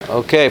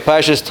Okay,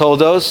 Parshas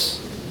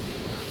Toldos.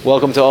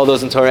 Welcome to All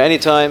Those in Torah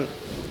Anytime.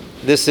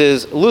 This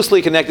is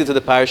loosely connected to the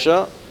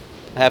Parsha,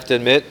 I have to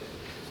admit.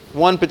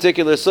 One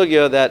particular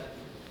sugya that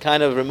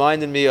kind of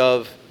reminded me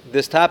of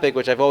this topic,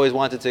 which I've always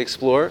wanted to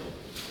explore.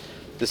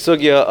 The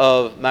sugya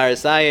of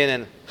Marasayan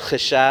and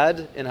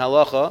Cheshad in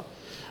Halacha.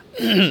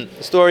 The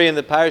story in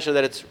the Parsha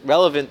that it's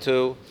relevant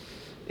to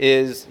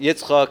is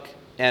Yitzchak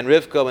and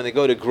Rivka when they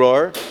go to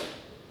Gror.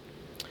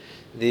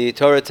 The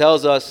Torah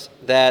tells us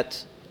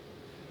that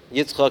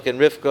Yitzchak and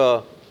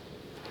Rivka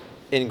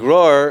in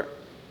Gror,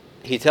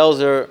 he tells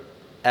her,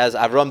 as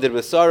Avram did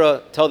with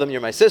Sarah, tell them you're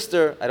my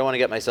sister, I don't want to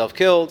get myself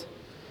killed.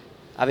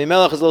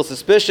 Avimelech is a little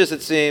suspicious,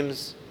 it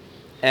seems,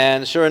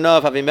 and sure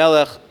enough,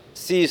 Avimelech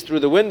sees through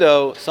the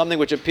window something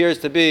which appears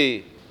to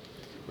be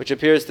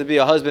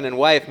a husband and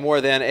wife more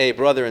than a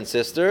brother and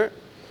sister,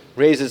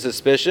 raises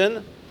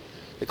suspicion.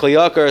 The Kli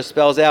Yakar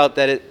spells out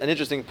that an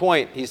interesting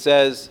point. He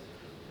says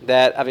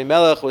that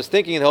Avimelech was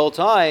thinking the whole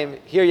time,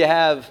 here you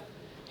have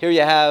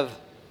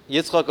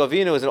Yitzchak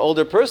Avinu, who's an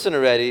older person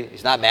already.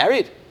 He's not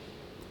married.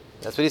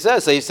 That's what he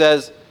says. So he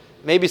says,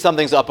 maybe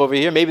something's up over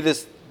here. Maybe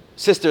this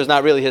sister is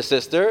not really his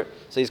sister.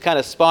 So he's kind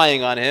of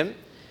spying on him.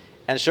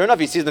 And sure enough,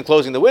 he sees them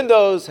closing the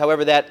windows.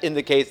 However, that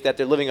indicates that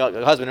they're living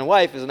a husband and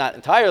wife. Is not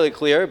entirely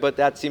clear, but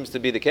that seems to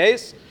be the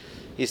case.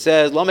 He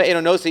says, there's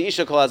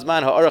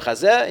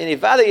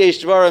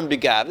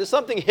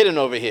something hidden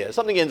over here,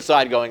 something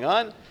inside going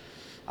on.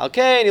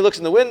 Okay, and he looks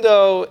in the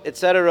window,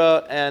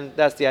 etc., and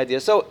that's the idea.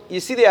 So you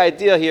see the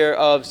idea here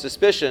of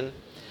suspicion,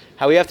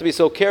 how we have to be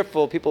so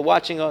careful, people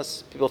watching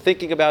us, people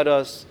thinking about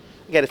us.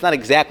 Again, it's not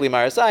exactly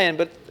Marasayan,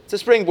 but it's a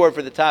springboard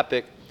for the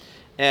topic.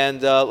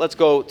 And let's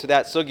go to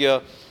that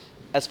sugya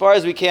as far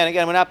as we can.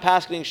 Again, we're not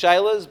paskening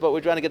shailas, but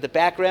we're trying to get the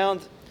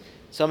background,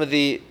 some of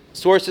the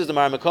sources, the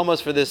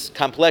Maramakomos for this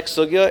complex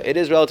sugya. It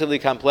is relatively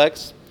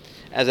complex,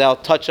 as I'll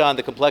touch on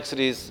the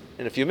complexities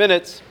in a few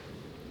minutes.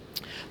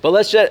 But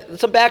let's get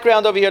some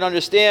background over here to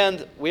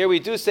understand where we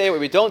do say it, where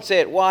we don't say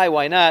it,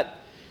 why not.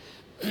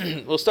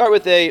 We'll start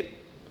with a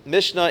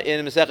Mishnah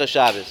in Masechah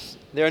Shabbos.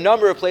 There are a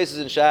number of places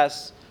in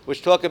Shas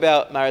which talk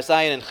about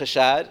Marasayan and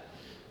Cheshad,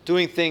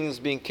 doing things,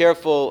 being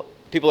careful,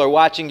 people are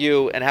watching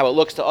you, and how it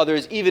looks to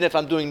others, even if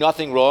I'm doing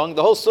nothing wrong.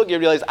 The whole sugya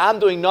realizes I'm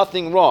doing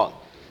nothing wrong.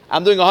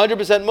 I'm doing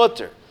 100%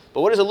 mutter.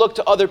 But what does it look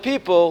to other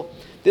people?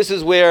 This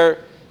is where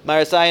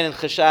Marasayan and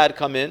Cheshad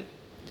come in.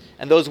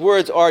 And those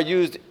words are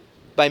used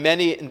by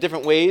many in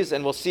different ways,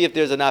 and we'll see if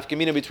there's a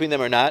nafkamina between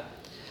them or not.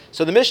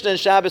 So the Mishnah in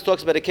Shabbos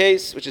talks about a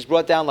case which is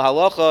brought down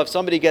lahalacha. If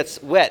somebody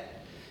gets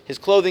wet, his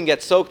clothing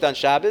gets soaked on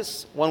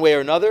Shabbos, one way or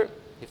another.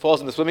 He falls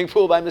in the swimming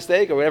pool by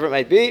mistake, or whatever it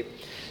might be.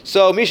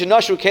 So Misha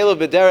Nashu Kelev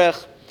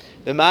B'derech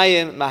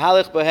V'mayim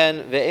Mahalich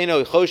Behen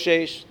Ve'eno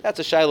Choshesh. That's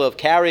a shiloh of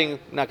carrying.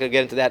 I'm not going to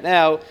get into that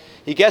now.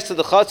 He gets to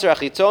the Chatzar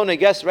Achitzona, he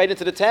gets right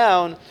into the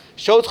town,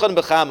 Shotchan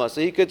B'chama,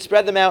 so he could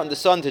spread them out in the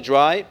sun to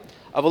dry.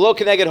 Avalo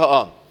Keneged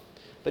Ha'am.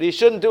 But he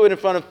shouldn't do it in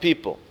front of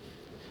people.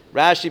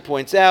 Rashi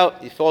points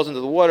out, he falls into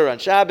the water on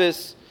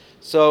Shabbos,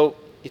 so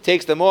he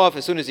takes them off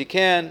as soon as he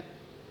can.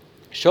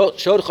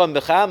 Shodcham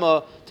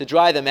bechama, to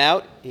dry them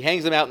out. He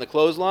hangs them out in the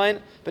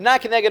clothesline. But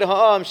not keneged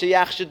ha'am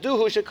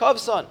sheyachshaduhu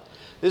shekavsan.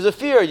 There's a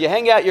fear, you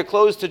hang out your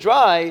clothes to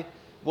dry,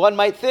 one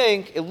might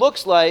think it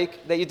looks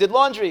like that you did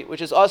laundry,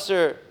 which is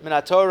Asr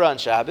Minat Torah on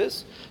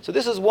Shabbos. So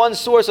this is one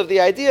source of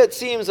the idea, it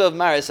seems, of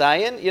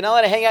Marasayan. You're not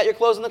allowed to hang out your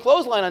clothes in the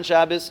clothesline on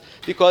Shabbos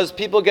because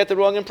people get the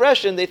wrong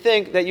impression. They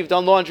think that you've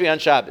done laundry on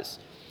Shabbos.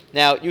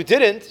 Now, you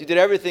didn't. You did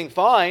everything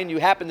fine. You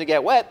happened to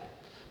get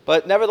wet.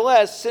 But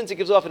nevertheless, since it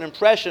gives off an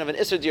impression of an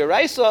Isser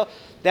D'Oraisa,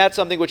 that's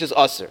something which is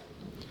Asr.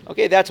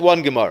 Okay, that's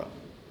one Gemara.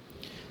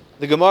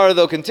 The Gemara,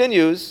 though,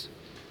 continues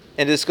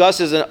and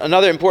discusses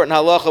another important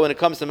halacha when it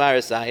comes to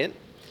Marasayan.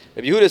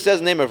 Rabbi Yehuda says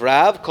in the name of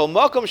Rav, Kol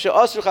makom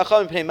she'asr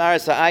chacham pnei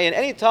Marasayan.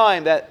 Any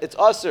time that it's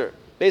asr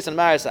based on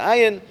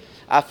Marasayan,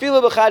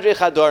 afilu b'chadrei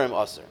chadorim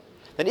asr.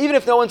 Then even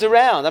if no one's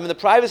around, I'm in the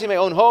privacy of my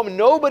own home,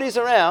 nobody's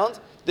around,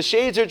 the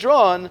shades are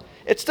drawn,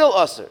 it's still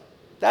asr.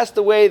 That's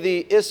the way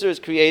the Isser is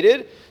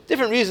created.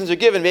 Different reasons are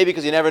given, maybe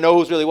because you never know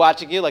who's really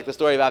watching you, like the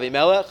story of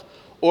Avimelech,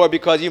 or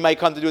because you might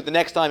come to do it the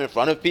next time in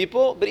front of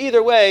people. But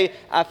either way,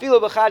 afilu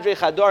b'chadrei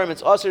chadorim,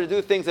 it's asr to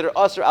do things that are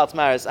asr al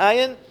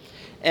Marasayan.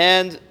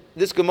 And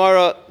this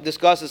Gemara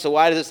discusses, so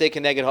why does it say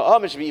Keneged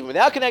Ha'am? It should be even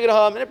without Keneged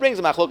Ha'am, and it brings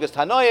a Machlokas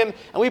Tanoim,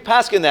 and we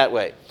paskin that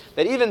way.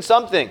 That even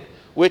something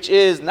which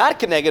is not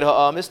Keneged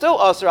Ha'am is still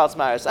Asr al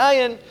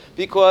Marasayan,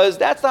 because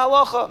that's the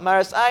halacha.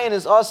 Marasayan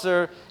is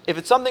Asr. If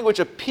it's something which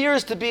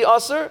appears to be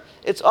Asr,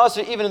 it's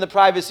Asr even in the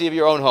privacy of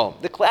your own home.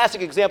 The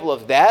classic example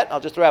of that, I'll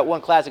just throw out one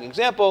classic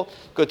example,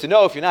 good to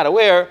know if you're not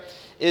aware,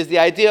 is the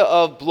idea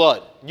of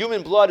blood.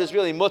 Human blood is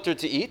really mutter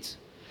to eat.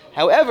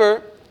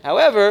 However,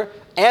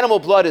 animal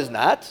blood is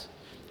not.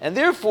 And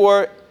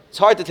therefore, it's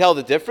hard to tell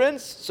the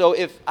difference. So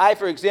if I,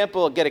 for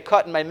example, get a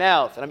cut in my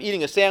mouth and I'm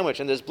eating a sandwich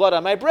and there's blood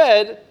on my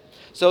bread,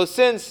 so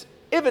since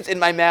if it's in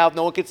my mouth,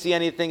 no one can see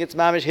anything, it's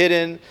mamish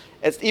hidden,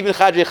 it's even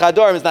chadrei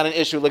chadar is not an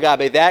issue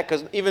lagabe that,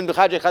 because even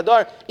chadrei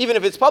chadar, even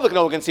if it's public,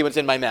 no one can see what's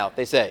in my mouth,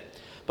 they say.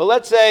 But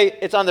let's say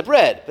it's on the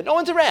bread, but no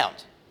one's around.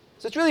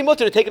 So it's really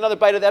mutter to take another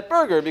bite of that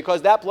burger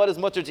because that blood is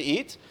mutter to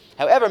eat.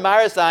 However,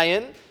 Maris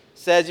Ayin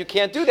says you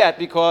can't do that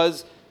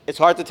because it's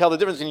hard to tell the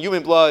difference between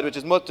human blood, which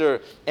is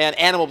mutter, and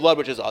animal blood,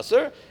 which is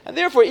asr. And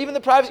therefore, even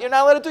the privacy, you're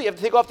not allowed to do. You have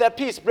to take off that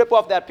piece, rip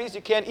off that piece.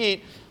 You can't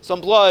eat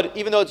some blood,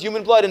 even though it's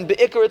human blood. And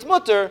be'ikr, it's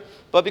mutter,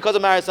 but because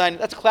of Maris Ayin,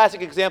 that's a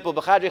classic example.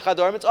 B'chadrei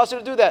chadarim, it's asr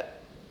to do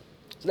that.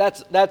 So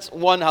that's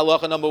one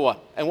halacha number one,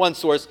 and one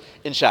source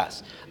in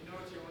Shas.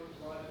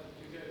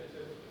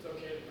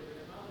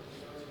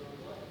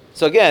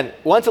 So again,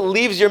 once it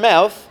leaves your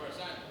mouth,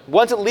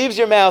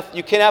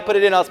 you cannot put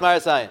it in al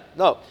Maris Ayin.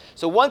 No.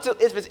 So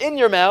if it's in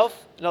your mouth,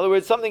 in other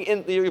words,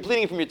 you're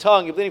bleeding from your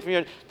tongue,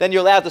 then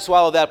you're allowed to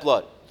swallow that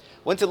blood.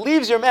 Once it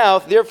leaves your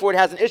mouth, therefore it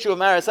has an issue of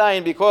Maris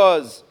Ayin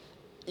because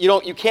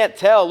you can't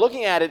tell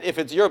looking at it if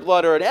it's your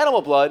blood or an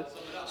animal blood.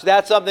 So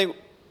that's something.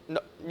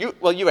 You're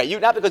right.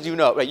 Not because you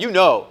know, right? You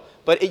know,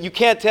 but you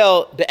can't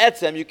tell the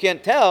etzem. You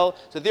can't tell.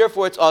 So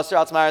therefore, it's aser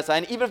al Maris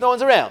Ayin, even if no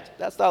one's around.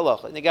 That's the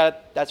halacha. And you got it.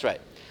 That's right.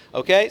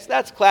 Okay, so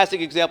that's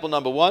classic example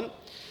number one.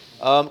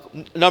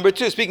 Number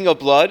two, speaking of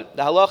blood,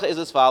 the halacha is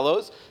as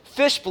follows: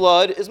 fish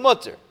blood is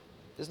mutter.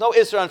 There's no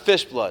isra on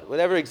fish blood,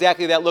 whatever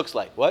exactly that looks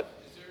like. What?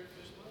 Is there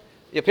fish blood?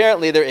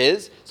 Apparently there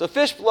is. So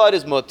fish blood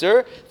is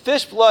mutter.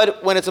 Fish blood,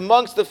 when it's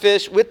amongst the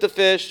fish, with the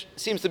fish,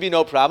 seems to be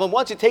no problem.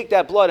 Once you take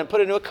that blood and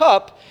put it into a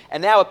cup,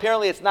 and now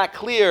apparently it's not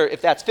clear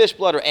if that's fish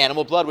blood or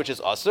animal blood, which is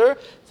usr.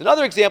 It's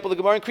another example. The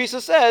Gemara in Krisa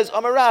says,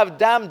 Amarav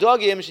dam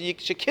dogim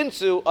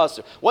shekinsu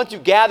usr. Once you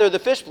gather the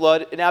fish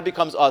blood, it now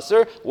becomes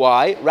usr.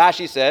 Why?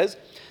 Rashi says,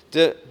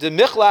 the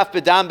michlaf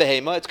bedam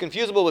behema, it's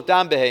confusable with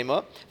dam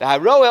behema. The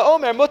haroeh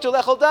omer mutter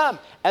lechol dam.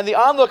 And the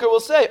onlooker will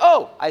say,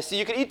 oh, I see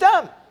you can eat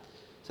dam.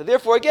 So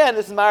therefore, again,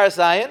 this is Maris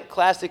Ayin,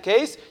 classic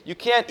case. You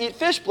can't eat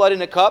fish blood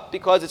in a cup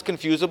because it's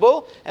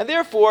confusable, and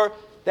therefore,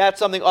 that's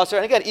something usr.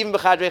 And again, even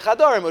b'chadrei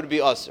chadarim would be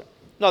usr.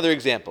 Another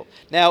example.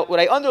 Now, what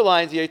I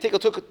underlined here, you take a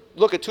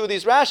look at two of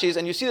these Rashis,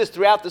 and you see this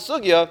throughout the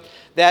sugya,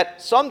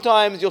 that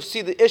sometimes you'll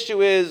see the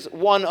issue is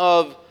one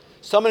of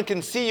someone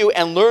can see you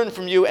and learn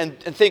from you and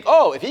think,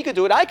 oh, if he could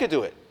do it, I could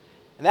do it.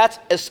 And that's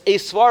a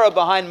svara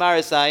behind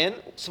Maris Ayin,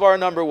 svara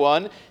number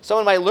one.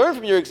 Someone might learn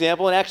from your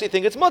example and actually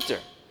think it's mutter.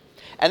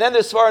 And then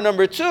there's svara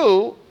number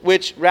two,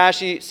 which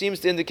Rashi seems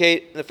to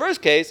indicate in the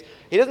first case.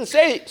 He doesn't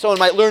say someone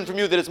might learn from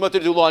you that it's mutter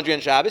to do laundry on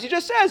Shabbos. He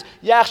just says,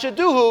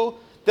 Yachshaduhu,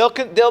 they'll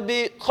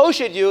be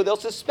choshed you, they'll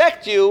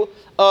suspect you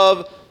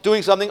of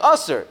doing something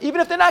usr,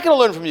 even if they're not going to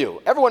learn from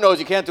you. Everyone knows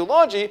you can't do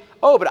laundry.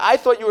 Oh, but I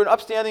thought you were an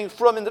upstanding,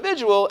 frum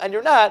individual, and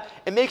you're not.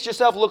 It makes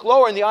yourself look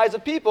lower in the eyes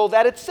of people.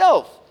 That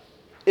itself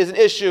is an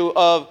issue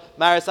of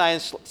Maris Ayin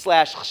 /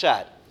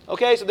 chshad.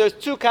 Okay, so there's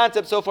two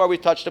concepts so far we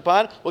touched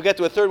upon. We'll get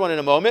to a third one in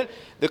a moment.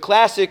 The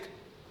classic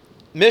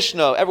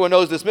Mishnah, everyone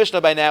knows this Mishnah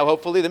by now,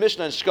 hopefully, the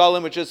Mishnah in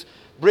Shkalim, which just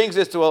brings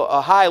this to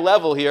a high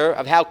level here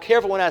of how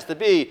careful one has to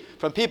be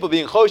from people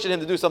being choshed him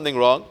to do something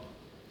wrong.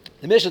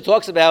 The Mishnah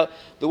talks about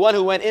the one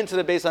who went into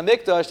the Beis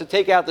HaMikdash to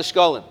take out the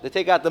Shkalim, to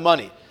take out the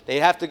money. They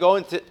have to go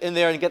in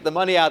there and get the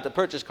money out to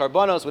purchase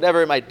karbanos,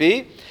 whatever it might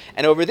be.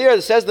 And over there,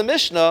 it says the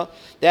Mishnah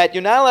that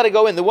you're not allowed to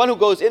go in. The one who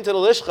goes into the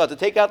Lishcha to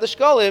take out the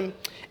Shkalim,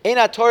 he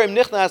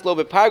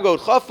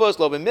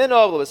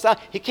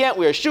can't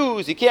wear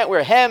shoes, he can't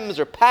wear hems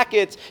or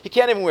packets, he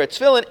can't even wear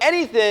tefillin,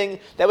 anything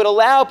that would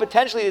allow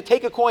potentially to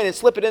take a coin and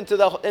slip it into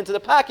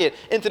the pocket,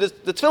 into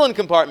the tefillin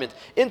compartment,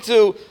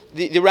 into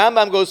the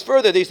Rambam goes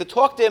further. They used to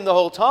talk to him the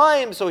whole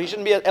time, so he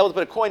shouldn't be able to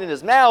put a coin in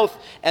his mouth.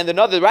 And the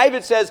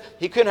Ravid says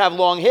he couldn't have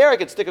long hair, he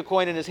could stick a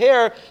coin in his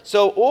hair.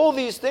 So all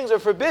these things are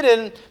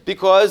forbidden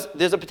because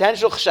there's a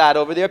potential chshad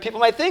over there. People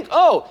might think,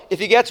 oh, if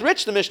he gets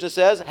rich, the Mishnah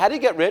says, how did he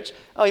get rich?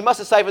 Oh, he must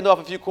have siphoned off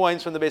a few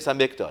coins from the Beis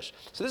HaMikdash.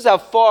 So this is how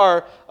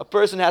far a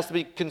person has to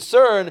be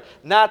concerned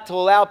not to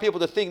allow people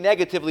to think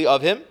negatively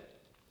of him.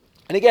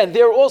 And again,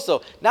 there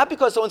also, not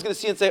because someone's going to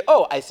see and say,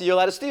 oh, I see you're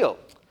allowed to steal.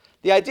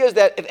 The idea is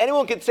that if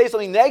anyone can say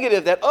something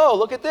negative, that, oh,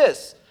 look at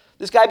this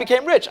guy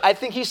became rich, I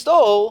think he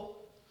stole.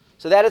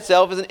 So that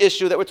itself is an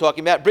issue that we're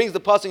talking about. It brings the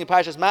pasuk in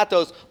Parashas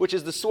Matos, which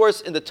is the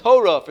source in the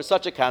Torah for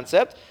such a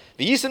concept.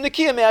 V'yisim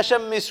nekiyim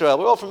me'Hashem Yisrael.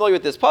 We're all familiar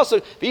with this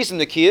pasuk. V'yisim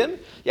nekiyim,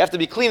 you have to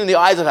be clean in the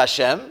eyes of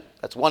Hashem.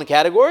 That's one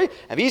category.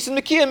 And v'yisim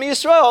nekiyim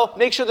Yisrael,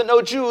 make sure that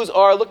no Jews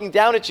are looking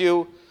down at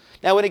you.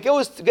 Now, when it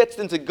gets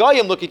into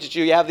Goyim looking at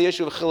you, you have the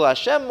issue of Chil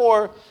Hashem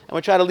more, and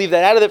we're trying to leave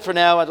that out of it for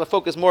now. I'll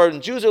focus more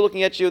on Jews are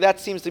looking at you. That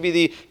seems to be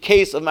the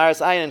case of Maris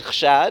Ayin and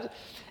Chshad.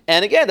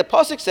 And again, the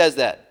pasuk says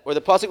that, or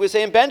the pasuk we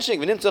say in benching,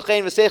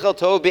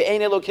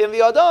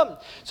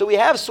 so we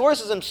have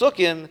sources in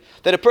Psukim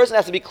that a person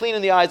has to be clean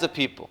in the eyes of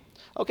people.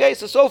 Okay,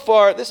 so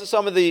far, this is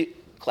some of the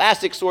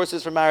classic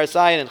sources for Maris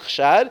Ayin and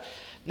Chshad.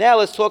 Now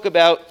let's talk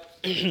about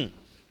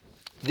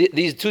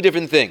these two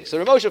different things. So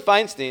Rav Moshe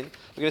Feinstein,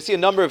 we're going to see a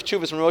number of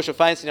tshuvas from Rav Moshe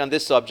Feinstein on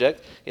this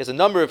subject. He has a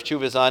number of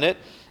tshuvas on it,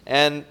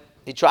 and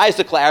he tries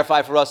to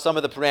clarify for us some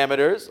of the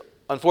parameters.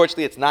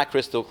 Unfortunately, it's not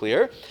crystal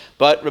clear.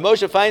 But Rav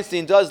Moshe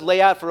Feinstein does lay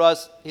out for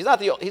us,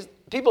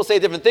 people say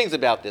different things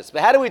about this,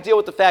 but how do we deal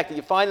with the fact that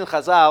you find in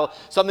Chazal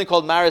something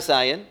called Maris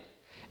Ayin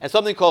and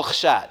something called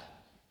Chshad?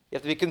 You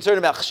have to be concerned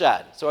about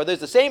chshad. So are those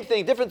the same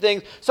thing, different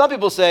things? Some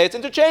people say it's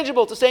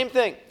interchangeable, it's the same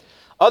thing.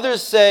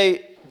 Others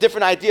say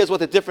different ideas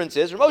what the difference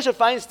is. Moshe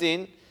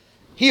Feinstein,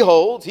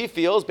 he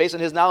feels, based on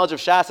his knowledge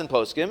of Shas and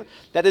Poskim,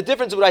 that the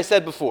difference is what I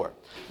said before.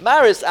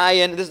 Maris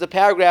Ayin, this is the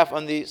paragraph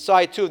on the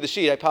side 2 of the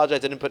sheet. I apologize,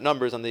 I didn't put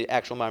numbers on the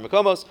actual Mar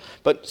Makomos,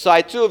 but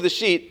side 2 of the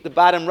sheet, the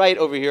bottom right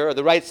over here, or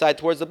the right side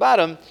towards the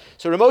bottom.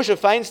 So Moshe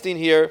Feinstein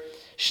here,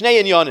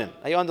 Shnei Inyonim.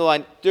 I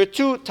underline, there are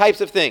two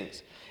types of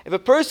things. If a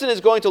person is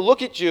going to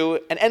look at you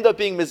and end up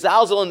being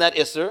mezalzel in that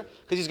isser,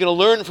 because he's going to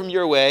learn from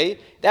your way,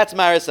 that's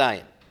Maris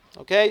Ayin.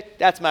 Okay?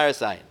 That's Maris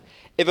Ayin.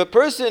 If a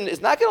person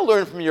is not going to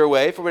learn from your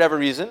way for whatever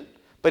reason,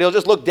 but he'll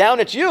just look down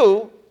at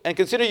you and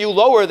consider you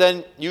lower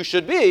than you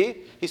should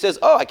be, he says,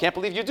 oh, I can't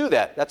believe you do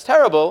that. That's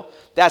terrible.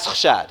 That's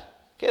chshad.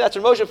 Okay, that's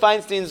Moshe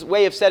Feinstein's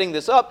way of setting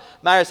this up.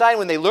 Maris Ayin,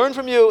 when they learn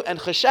from you, and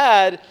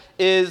chshad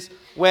is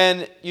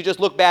when you just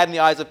look bad in the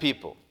eyes of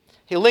people.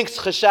 He links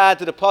chshad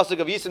to the pasuk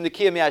of Yisem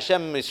Nekiya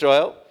MiHashem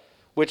Yisrael,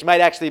 which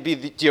might actually be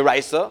the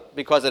Diraisa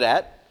because of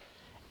that.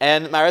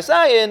 And Maris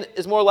Ayin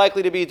is more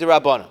likely to be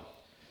D'Rabbanan.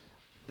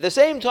 At the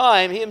same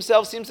time, he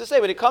himself seems to say,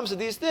 when it comes to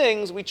these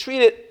things, we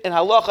treat it in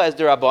halacha as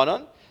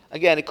D'Rabbanan.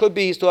 Again, it could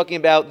be he's talking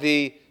about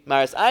the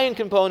Maris Ayin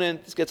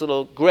component. This gets a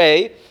little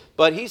gray.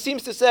 But he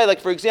seems to say, like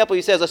for example,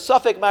 he says, a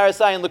suffix Maris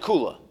Ayin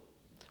L'kula.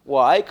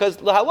 Why? Because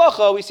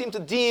halacha, we seem to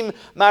deem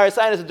Maris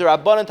Ayin as a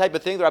D'Rabbanan type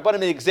of thing. D'Rabbanan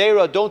means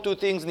Gzeira, don't do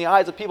things in the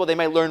eyes of people they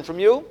might learn from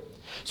you.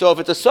 So if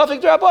it's a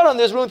suffix D'Rabbanan,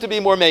 there's room to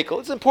be more makel.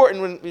 It's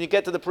important when you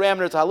get to the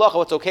parameters of halacha,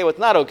 what's okay, what's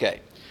not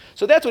okay.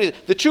 So that's what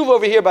the tshuva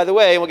over here, by the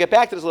way, and we'll get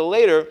back to this a little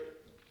later,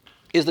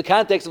 is the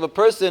context of a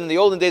person. In the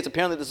olden days,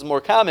 apparently this is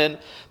more common,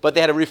 but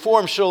they had a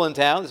reform shul in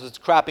town. This was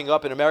cropping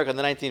up in America in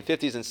the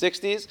 1950s and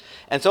 60s,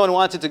 and someone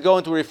wanted to go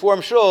into a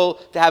reform shul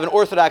to have an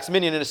Orthodox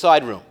minyan in a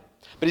side room.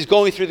 But he's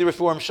going through the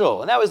reform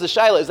shul. And that was the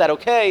shaila, is that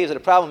okay? Is it a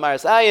problem with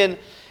Maris Ayin?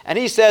 And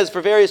he says,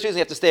 for various reasons, you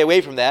have to stay away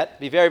from that.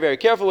 Be very, very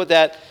careful with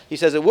that. He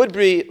says it would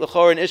be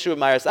l'chor an issue of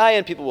Maris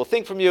Ayin. People will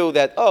think from you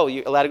that, oh,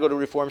 you're allowed to go to a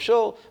reform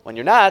shul when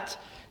you're not.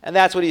 And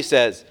that's what he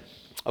says.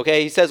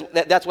 Okay, he says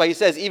that's why he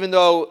says even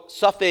though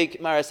suffix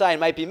Maris Ayin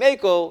might be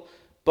makel,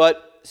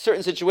 but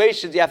certain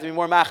situations you have to be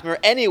more machmir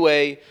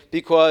anyway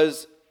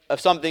because of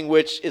something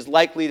which is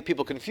likely that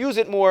people confuse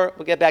it more.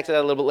 We'll get back to that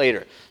a little bit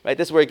later. Right?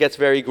 This is where it gets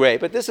very gray.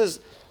 But this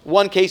is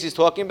one case he's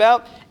talking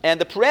about,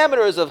 and the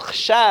parameters of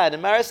chshad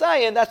and Maris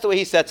Ayin, that's the way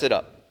he sets it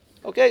up.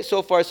 Okay,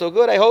 so far so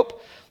good, I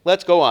hope.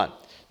 Let's go on.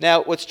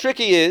 Now, what's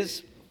tricky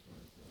is,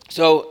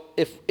 so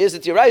is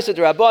it Yiraisa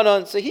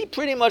D'Rabbanan? So he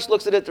pretty much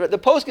looks at it. The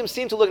poskim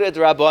seem to look at it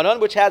D'Rabbanan,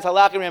 which has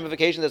halakhic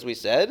ramifications, as we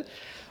said.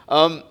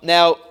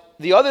 Now,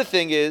 the other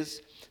thing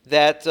is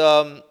that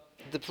the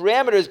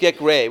parameters get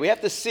gray. We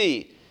have to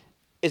see,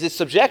 is it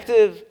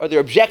subjective? Are there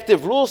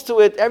objective rules to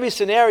it? Every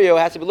scenario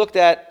has to be looked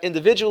at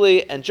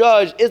individually and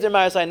judged. Is there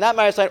Maris Ayin, not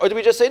Maris Ayin? Or do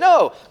we just say,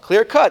 no,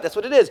 clear cut, that's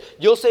what it is.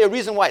 You'll say a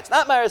reason why it's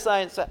not Maris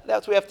Ayin. So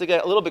that's where we have to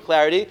get a little bit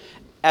clarity.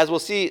 As we'll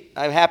see,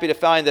 I'm happy to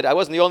find that I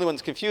wasn't the only one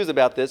that's confused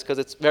about this because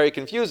it's very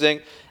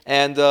confusing.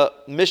 And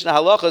Mishnah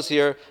Halachas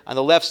here on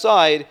the left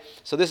side.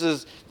 So this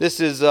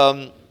is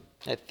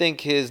I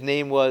think his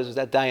name was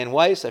that Dayan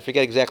Weiss? I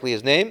forget exactly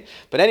his name.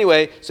 But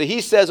anyway, so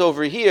he says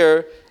over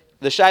here,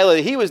 the shaila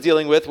that he was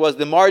dealing with was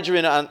the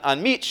margarine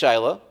on meat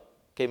shaila.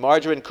 Okay,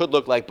 margarine could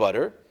look like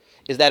butter.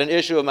 Is that an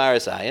issue of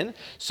Maris Ayin?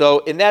 So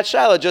in that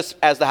shaila, just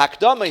as the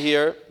hakdama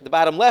here, the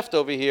bottom left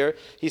over here,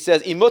 he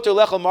says, imuter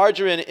lechel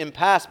margarine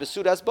impas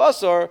besudas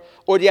basar,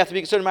 or do you have to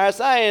be concerned Maris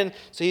Ayin?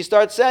 So he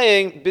starts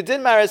saying,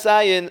 bidin Maris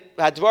Ayin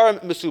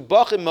hadvarim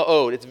mesubachim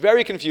ma'od. It's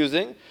very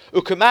confusing.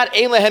 Ukamat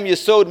ein lehem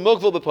yesod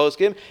mugvul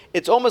beposkim.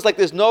 It's almost like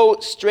there's no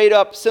straight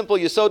up simple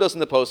yesodos in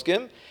the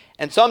poskim.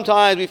 And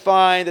sometimes we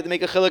find that they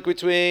make a chiluk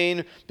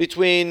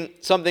between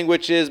something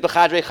which is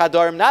b'chadrei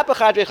chadarim, not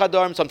b'chadrei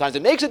chadarim. Sometimes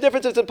it makes a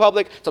difference if it's in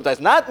public. Sometimes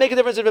not make a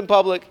difference if it's in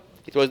public.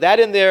 He throws that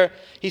in there.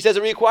 He says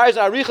it requires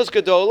an arichas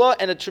gedola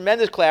and a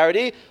tremendous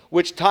clarity,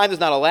 which time does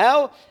not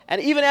allow.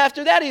 And even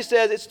after that, he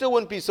says it still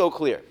wouldn't be so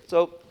clear.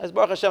 So, as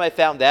Baruch Hashem, I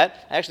found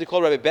that. I actually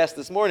called Rabbi Best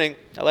this morning.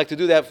 I like to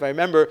do that if I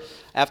remember,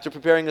 after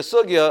preparing a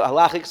sugya, a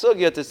halachic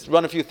sugya, to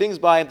run a few things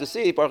by him to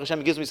see. Baruch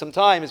Hashem gives me some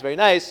time. It's very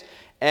nice.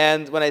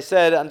 And when I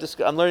said,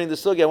 I'm learning the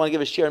sugya, I want to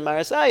give a share in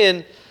Maris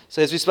Ayin,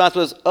 so his response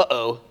was,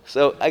 uh-oh.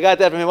 So I got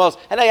that from him also.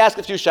 And I asked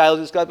a few shilas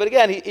to discuss, but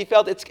again, he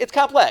felt it's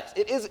complex.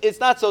 It's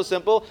not so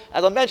simple.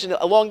 As I mentioned,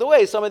 along the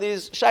way, some of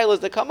these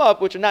shilas that come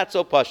up, which are not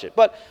so pashut.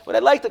 But what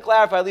I'd like to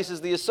clarify, at least, is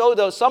the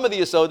yasodos,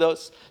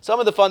 some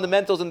of the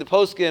fundamentals in the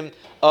poskim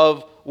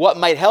of what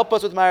might help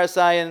us with Maris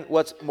Ayin,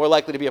 what's more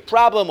likely to be a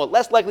problem, what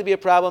less likely to be a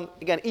problem.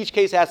 Again, each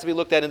case has to be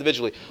looked at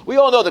individually. We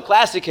all know the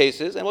classic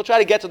cases, and we'll try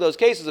to get to those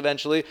cases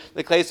eventually.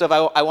 The case of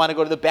I want to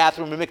go to the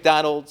bathroom at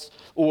McDonald's,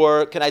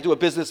 or can I do a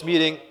business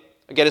meeting,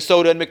 get a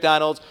soda at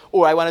McDonald's,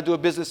 or I want to do a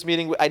business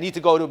meeting, I need to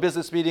go to a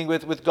business meeting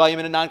with Goyim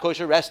in a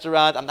non-kosher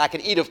restaurant. I'm not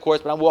going to eat, of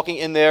course, but I'm walking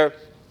in there.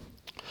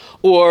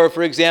 Or,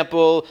 for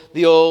example,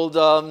 the old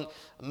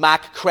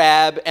mock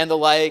crab and the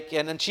like,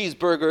 and then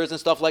cheeseburgers and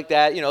stuff like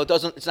that. You know,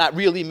 it's not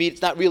really meat,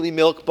 it's not really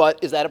milk,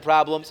 but is that a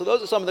problem? So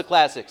those are some of the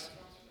classics.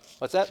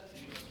 What's that?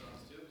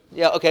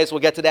 Yeah, okay, so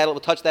we'll get to that. We'll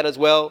touch that as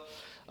well.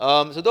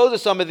 So those are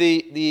some of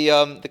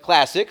the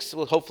classics.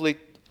 We'll hopefully,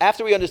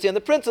 after we understand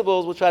the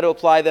principles, we'll try to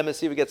apply them and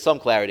see if we get some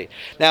clarity.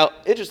 Now,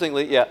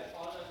 interestingly, yeah.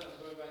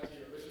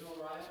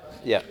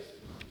 Yeah.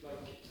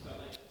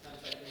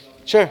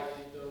 Sure.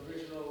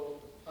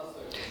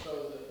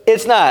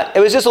 It's not.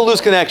 It was just a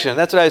loose connection.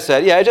 That's what I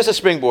said. Yeah, it's just a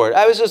springboard.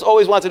 I was just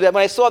always wanted to do that.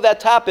 When I saw that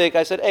topic,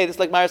 I said, hey, this is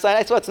like Meir Sayan.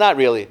 I said, it's not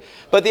really.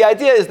 But the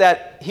idea is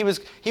that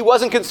he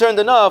wasn't concerned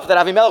enough that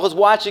Avimelech was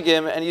watching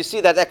him, and you see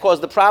that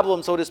caused the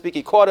problem, so to speak.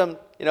 He caught him.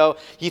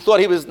 He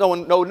thought no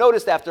one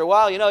noticed after a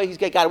while. He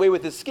got away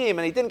with his scheme,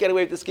 and he didn't get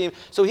away with the scheme.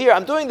 So here,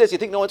 I'm doing this. You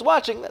think no one's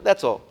watching?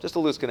 That's all. Just a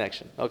loose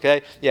connection.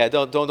 Okay? Yeah,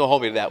 don't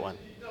hold me to that one.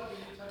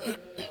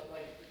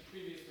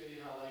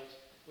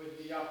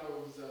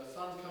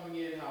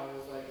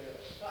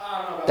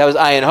 That was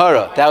Ayin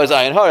Hara.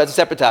 That's a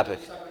separate topic.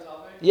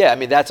 Yeah, I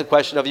mean, that's a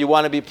question of you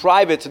want to be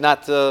private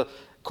not to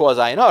cause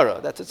Ayin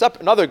Hara. That's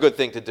another good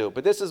thing to do.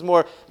 But this is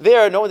more,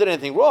 there, no one did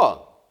anything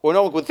wrong. Or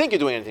no one would think you're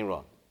doing anything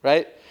wrong.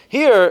 Right?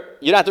 Here,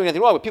 you're not doing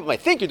anything wrong, but people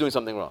might think you're doing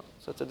something wrong.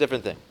 So it's a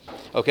different thing.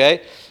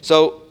 Okay?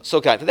 So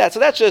kind to that. So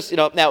that's just,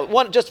 now,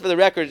 one, just for the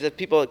record, that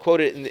people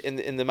quote it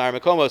in the Mar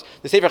Makomos,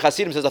 the Sefer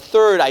Hasidim says a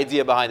third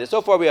idea behind it.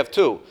 So far we have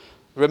two.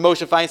 Reb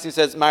Moshe Feinstein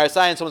says, Meir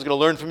Sayan, someone's going to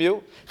learn from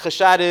you.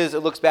 Chashad is,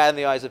 it looks bad in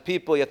the eyes of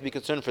people. You have to be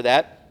concerned for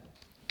that.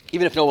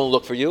 Even if no one will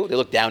look for you, they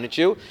look down at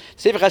you.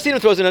 Sefer Hasidim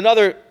throws in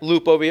another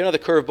loop over here, another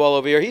curveball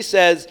over here. He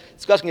says,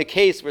 discussing a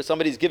case where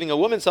somebody's giving a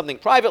woman something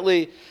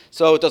privately,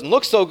 so it doesn't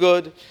look so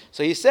good.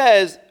 So he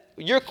says,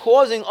 you're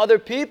causing other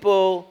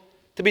people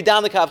to be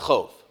down the Kav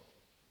Chov.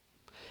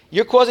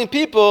 You're causing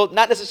people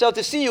not necessarily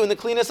to see you in the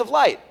cleanness of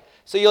light.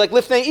 So you're like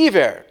lifnei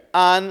iver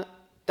on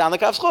down the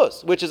Kav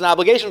Chos, which is an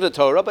obligation of the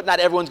Torah, but not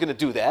everyone's going to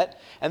do that.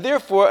 And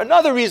therefore,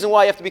 another reason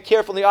why you have to be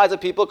careful in the eyes of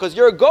people, because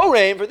you're a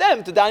go-rain for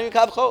them to down your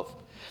Kav Chov.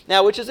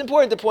 Now, which is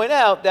important to point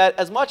out that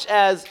as much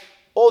as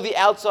all the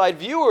outside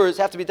viewers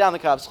have to be down the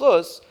Kav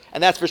Chos,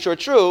 and that's for sure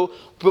true,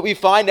 but we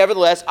find,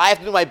 nevertheless, I have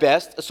to do my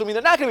best, assuming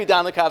they're not going to be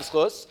down the Kav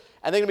Chos,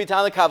 and they're going to be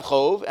down the Kav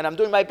Chov, and I'm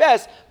doing my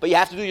best, but you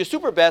have to do your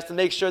super best to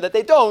make sure that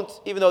they don't,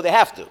 even though they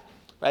have to.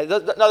 Right? In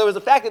other words,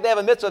 the fact that they have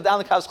a mitzvah down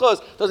the Kav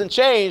Chos doesn't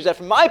change that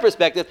from my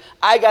perspective,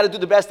 I got to do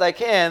the best I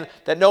can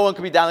that no one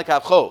can be down the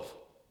Kav Chov.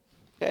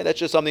 Okay, that's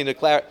just something to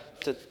clarify.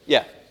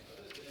 Yeah.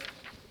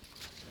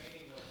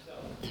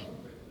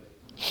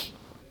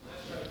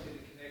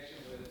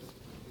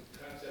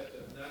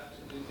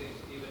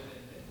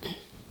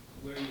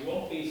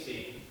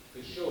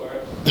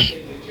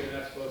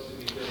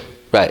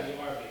 Right.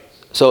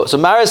 So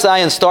Meir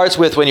Sayan starts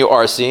with when you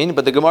are seen,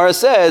 but the Gemara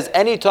says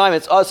anytime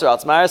it's Asr al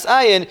Meir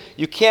Sayan,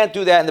 you can't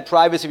do that in the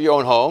privacy of your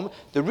own home.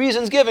 The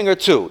reasons given are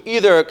two.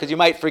 Either because you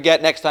might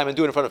forget next time and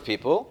do it in front of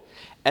people,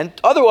 and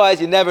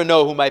otherwise you never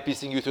know who might be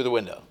seeing you through the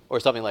window, or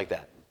something like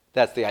that.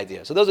 That's the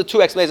idea. So those are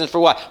two explanations for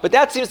why. But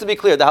that seems to be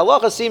clear. The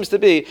halacha seems to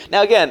be,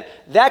 now again,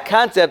 that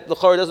concept, the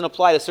Chorah, doesn't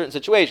apply to certain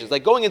situations.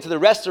 Like going into the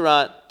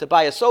restaurant to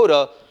buy a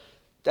soda,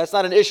 that's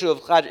not an issue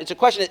of chadrei. It's a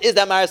question: is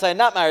that Meir Sayan,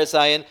 not Meir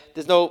Sayan?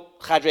 There's no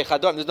chadrei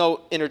chador. There's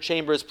no inner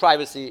chambers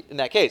privacy in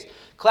that case.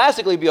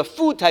 Classically, be a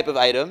food type of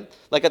item,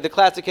 like at the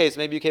classic case.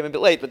 Maybe you came a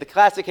bit late, but the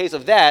classic case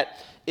of that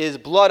is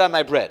blood on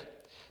my bread.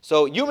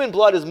 So human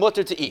blood is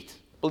mutter to eat,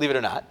 believe it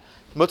or not,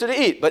 mutter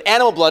to eat. But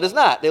animal blood is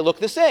not. They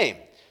look the same.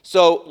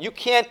 So you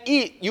can't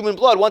eat human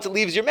blood once it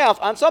leaves your mouth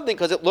on something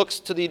because it looks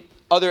to the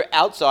other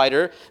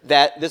outsider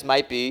that this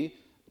might be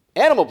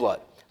animal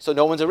blood. So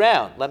no one's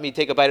around. Let me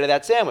take a bite of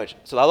that sandwich.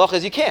 So the halacha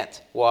is you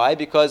can't. Why?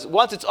 Because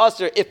once it's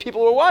usher, if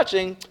people were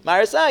watching,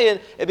 Meir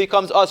Sayan, it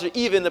becomes usher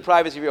even in the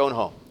privacy of your own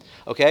home.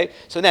 Okay?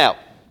 So now,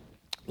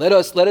 let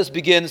us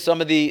begin some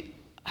of the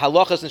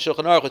halachas in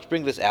Shulchan Aruch which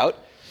bring this out.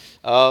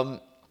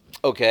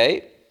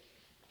 Okay.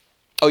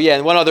 Oh yeah,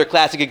 and one other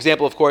classic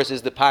example, of course,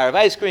 is the pyre of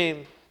ice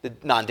cream, the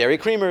non-dairy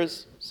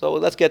creamers. So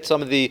let's get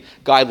some of the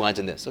guidelines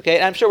in this, okay?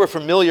 And I'm sure we're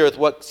familiar with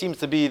what seems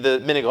to be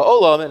the Minhag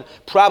HaOlam, and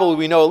probably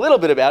we know a little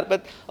bit about it,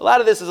 but a lot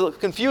of this is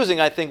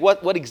confusing, I think,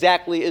 what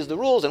exactly is the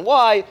rules and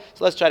why,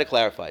 so let's try to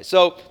clarify.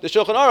 So the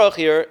Shulchan Aruch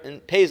here, in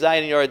Pei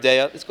Zayin and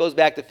Yoredeya, this goes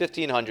back to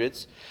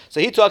 1500s,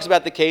 so he talks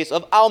about the case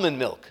of almond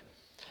milk.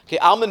 Okay,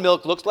 almond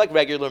milk looks like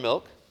regular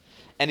milk,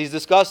 and he's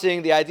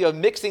discussing the idea of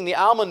mixing the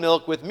almond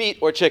milk with meat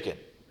or chicken.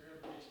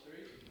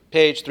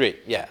 Page 3,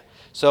 yeah.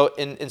 So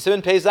in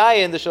Siman Pei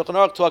Zayin, the Shulchan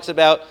Aruch talks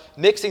about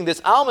mixing this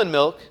almond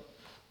milk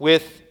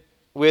with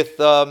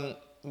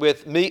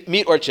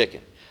meat or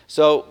chicken.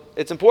 So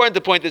it's important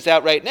to point this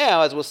out right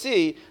now, as we'll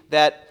see,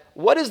 that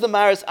what is the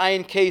Maris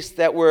Ayin case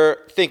that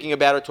we're thinking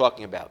about or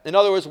talking about? In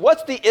other words,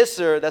 what's the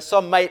Isser that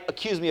some might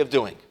accuse me of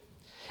doing?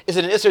 Is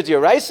it an Isser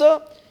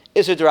D'Oraisa?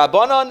 Isser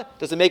D'Rabbanan?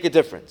 Does it make a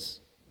difference?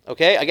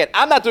 Okay, again,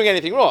 I'm not doing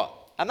anything wrong.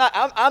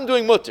 I'm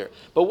doing mutter.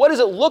 But what does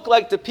it look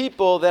like to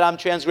people that I'm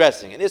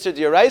transgressing? An Isser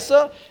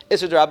D'Oraisa,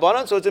 Isser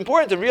D'Rabbanan. So it's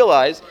important to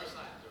realize.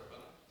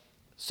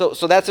 So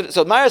that's it.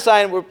 So Meir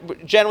Sayan, we're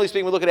generally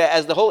speaking, we look at it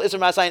as the whole Isser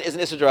Meir Sayan is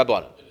an Isser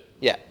D'Rabbanan.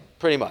 Yeah,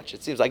 pretty much.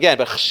 It seems like, again,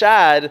 but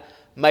Chshad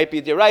might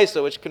be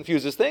D'Oraisa, which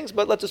confuses things,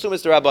 but let's assume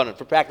it's D'Rabbanan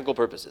for practical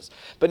purposes.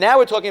 But now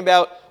we're talking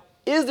about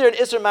is there an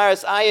Isser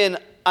Maris Ayin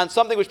on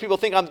something which people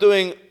think I'm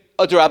doing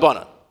a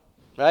Durabanan,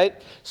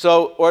 right?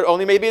 So, or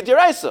only maybe a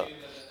Diraisa.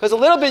 Because a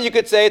little bit you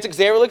could say it's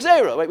Xera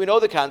l'Xera, right? We know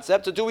the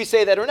concept, so do we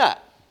say that or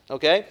not?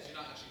 Okay? You're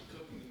not actually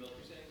cooking the milk,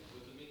 you're saying,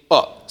 with the meat?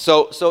 Oh,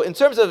 so in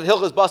terms of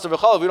Hilchas Basar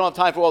V'Chalav, we don't have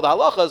time for all the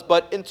halachas,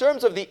 but in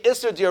terms of the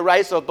Isser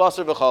Diraisa of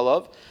Basar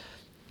V'Chalav,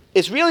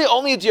 it's really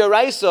only a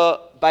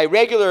Diraisa by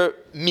regular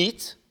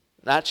meat,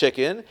 not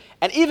chicken,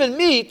 and even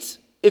meat,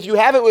 if you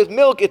have it with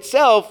milk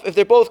itself, if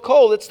they're both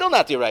cold, it's still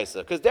not Diraisa,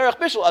 because Derech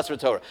Bishul Asr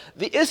Torah.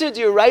 The Isser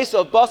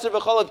Diraisa of Basar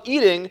V'Chalav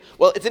eating,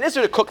 well, it's an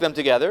Isser to cook them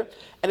together,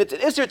 and it's an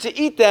Isser to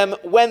eat them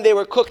when they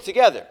were cooked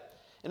together.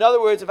 In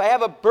other words, if I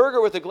have a burger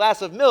with a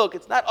glass of milk,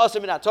 it's not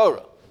Asr Min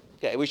Torah.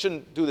 Okay, we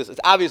shouldn't do this. It's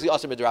obviously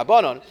Asr Min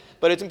D'Rabbanan,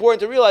 but it's important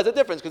to realize the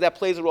difference, because that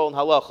plays a role in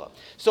halacha.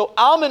 So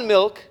almond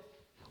milk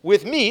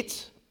with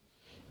meat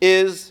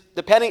is,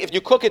 depending, if you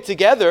cook it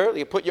together,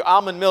 you put your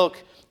almond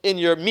milk in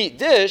your meat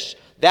dish,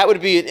 that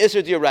would be an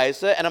Isser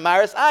D'Oraisa and a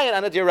Maris Ayin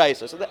on a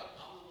D'Oraisa.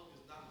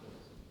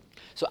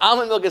 So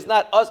almond milk is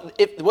not us.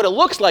 What it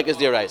looks like is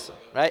D'Oraisa,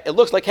 right? It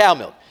looks like cow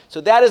milk. So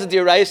that is a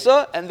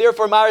D'Oraisa, and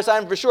therefore Maris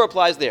Ayin for sure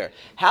applies there.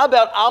 How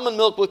about almond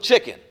milk with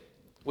chicken,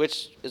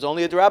 which is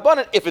only a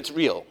D'Rabbanan if it's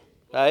real,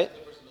 right?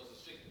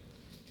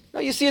 No,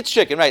 you see it's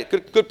chicken, right?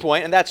 Good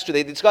point, and that's true.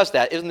 They discussed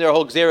that. Isn't there a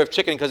whole xer of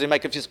chicken because they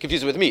might confuse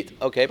it with meat?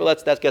 Okay,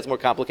 but that gets more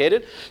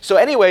complicated. So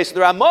anyway, so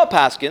the Ramah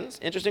Paskins,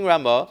 interesting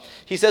Ramah,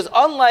 he says,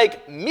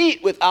 unlike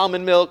meat with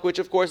almond milk, which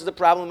of course is a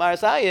problem with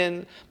Maris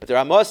Ayin, but the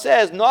Ramah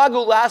says,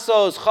 Nagu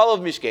lasos chalav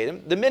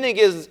mishkedim. The minig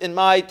is in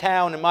my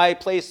town, in my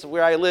place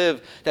where I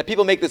live, that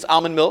people make this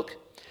almond milk.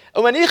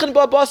 Umanichin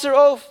ba basar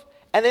of,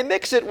 and they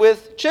mix it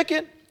with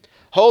chicken.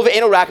 Hov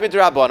eno rak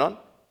midrabanon,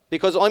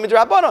 because only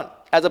midrabanon,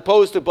 as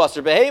opposed to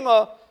basar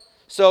behema.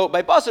 So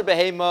by basar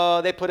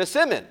behema, they put a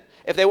siman.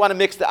 If they want to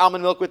mix the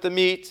almond milk with the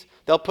meat,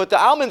 they'll put the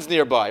almonds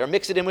nearby or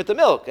mix it in with the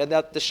milk. And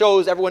that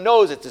shows everyone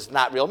knows it's just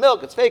not real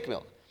milk, it's fake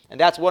milk. And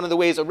that's one of the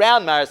ways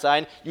around Maris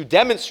Ayin. You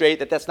demonstrate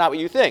that that's not what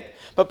you think.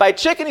 But by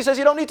chicken, he says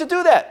you don't need to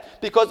do that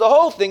because the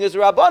whole thing is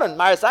Rabbanan.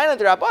 Maris Ayin and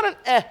the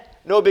Rabbanan,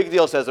 no big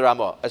deal, says the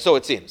Ramah. So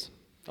it seems.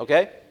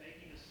 Okay?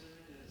 Making a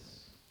siman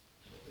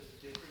is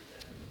different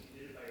than you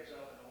did it by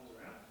yourself and no one's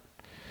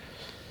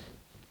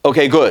around?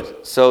 Okay,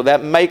 good. So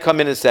that might come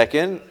in a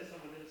second.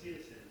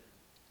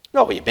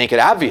 No, you make it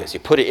obvious.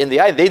 You put it in the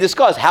eye. They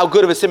discuss how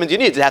good of a siman do you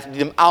need. Does it have to be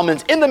the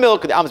almonds in the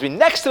milk? Could the almonds be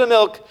next to the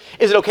milk?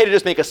 Is it okay to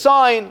just make a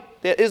sign?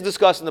 That is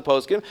discussed in the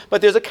poskim.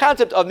 But there's a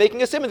concept of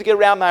making a siman to get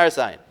around Maris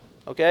Ayin.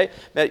 Okay?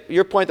 Now,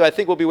 your point, though, I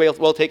think will be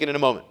well taken in a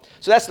moment.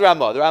 So that's the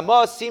Ramah. The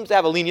Ramah seems to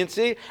have a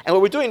leniency. And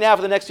what we're doing now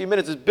for the next few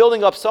minutes is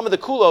building up some of the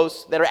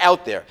kulos that are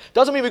out there.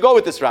 Doesn't mean we go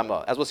with this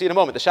Ramah, as we'll see in a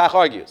moment. The Shach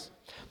argues.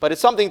 But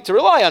it's something to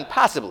rely on,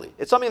 possibly.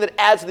 It's something that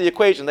adds to the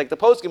equation. Like the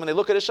poskim, when they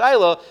look at a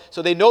Shaila,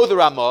 so they know the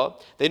Ramah,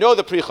 they know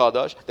the Pri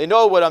Chadash, they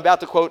know what I'm about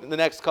to quote in the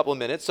next couple of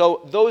minutes.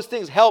 So those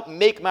things help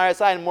make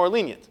Maris Ayin more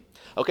lenient.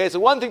 Okay, so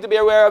one thing to be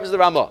aware of is the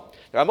Ramah.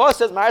 The Ramah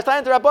says, Maris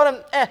Ayin to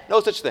Rabbanim, no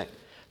such thing.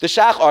 The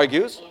Shach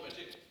argues,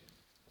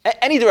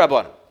 any to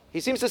Rabbanim. He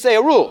seems to say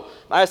a rule.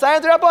 Maris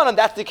Ayin to Rabbanim,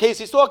 that's the case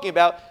he's talking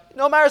about.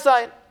 No Maris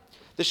Ayin.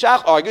 The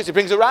Shach argues, he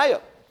brings a raya.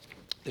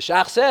 The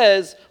Shach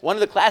says, one of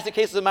the classic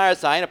cases of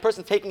Maris Ayin, a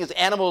person taking his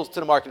animals to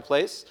the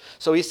marketplace.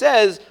 So he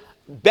says,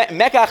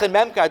 Mekach and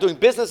Memkar doing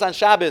business on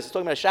Shabbos,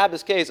 talking about a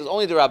Shabbos case, is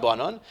only the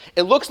Rabbanon.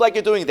 It looks like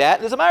you're doing that,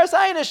 and there's a Maris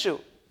Ayin issue.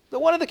 So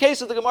one of the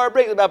cases the Gemara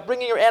brings about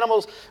bringing your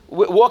animals,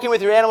 walking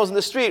with your animals in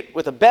the street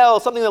with a bell,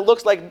 something that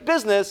looks like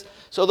business.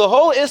 So the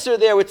whole Isser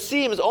there, which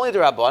seems only the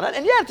Rabbanan,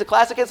 and it's a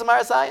classic case of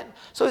Maris Ayin.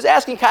 So he's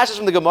asking kashas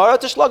from the Gemara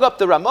to slug up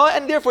the Ramah,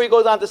 and therefore he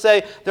goes on to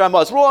say the Ramah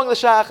is wrong, the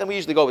Shach, and we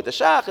usually go with the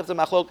Shach, if the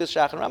Machlok is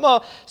Shach and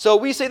Ramah. So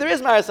we say there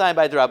is Maris Ayin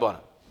by the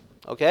Rabbanan.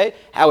 Okay?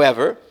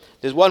 However,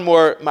 there's one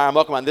more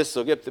Maramokim on this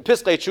sugya. The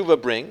Piskei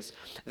Tshuva brings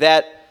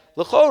that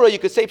L'chora, you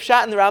could say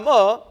Pshat in the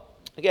Ramah.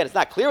 Again, it's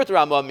not clear what the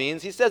Ramah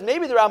means. He says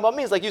maybe the Ramah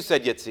means, like you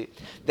said, Yitzi,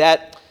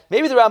 that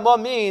maybe the Ramah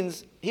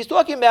means, he's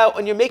talking about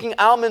when you're making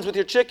almonds with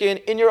your chicken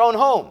in your own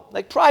home,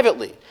 like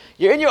privately.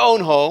 You're in your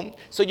own home,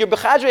 so you're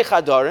b'chadrei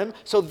chadarim,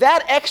 so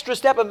that extra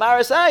step of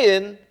Maris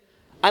Ayin,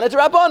 on a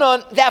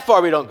D'Rabbanan, that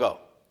far we don't go.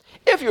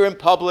 If you're in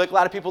public, a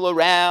lot of people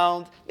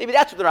around, maybe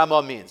that's what the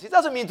Ramah means. He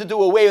doesn't mean to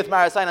do away with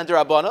Maris Ayin and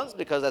D'Rabbanans,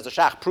 because as the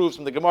Shach proves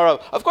from the Gemara,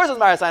 of course it's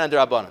Maris Ayin and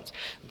D'Rabbanans.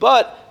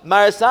 But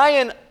Maris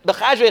Ayin,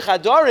 b'chadrei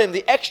chadarim,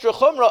 the extra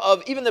chumrah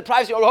of even the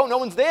privacy of your home, no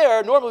one's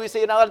there, normally we say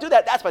you're not allowed to do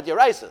that, that's by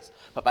D'Oraisas.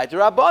 But by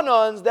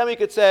D'Rabbanans, then we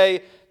could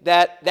say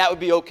that would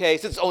be okay,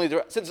 since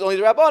it's only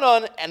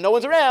D'Rabbanan and no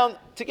one's around,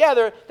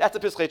 together, that's the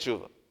Piskei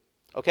Tshuva.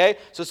 Okay?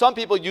 So some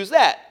people use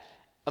that.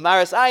 A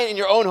Maris Ayin in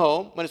your own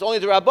home, when it's only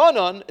the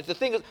Rabbanon, if the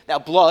thing is, now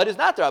blood is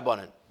not the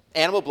Rabbanon.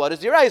 Animal blood is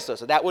the Yeraisa,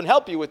 so that wouldn't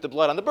help you with the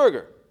blood on the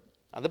burger,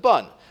 on the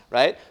bun,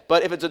 right?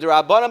 But if it's a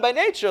Rabbanon by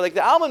nature, like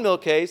the almond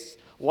milk case,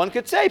 one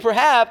could say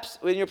perhaps,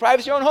 in your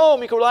privacy of your own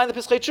home, you can rely on the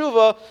Piskei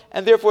Tshuva,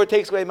 and therefore it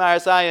takes away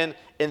Maris Ayin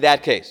in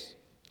that case.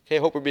 Okay,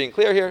 hope we're being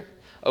clear here.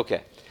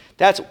 Okay.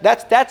 That's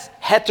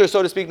heter,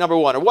 so to speak, number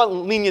one, or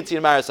one leniency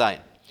in Maris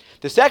Ayin.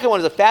 The second one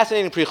is a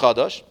fascinating Pri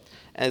Chadash,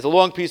 and it's a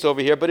long piece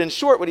over here, but in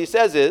short, what he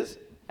says is,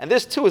 And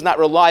this too is not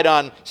relied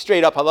on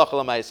straight up halacha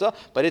l'maisa,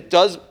 but it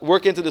does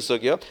work into the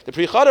sugya. The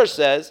Pri Chadash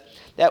says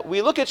that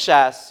we look at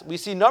Shas, we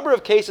see a number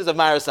of cases of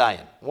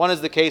Marasayan. One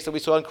is the case that we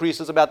saw in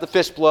Krisos about the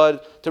fish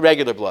blood to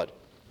regular blood.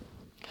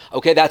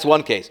 Okay, that's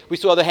one case. We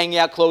saw the hanging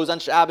out clothes on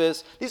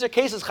Shabbos. These are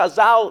cases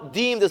Chazal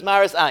deemed as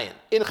Marasayan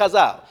in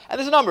Chazal. And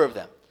there's a number of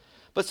them.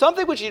 But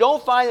something which you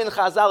don't find in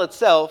Chazal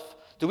itself,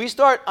 do we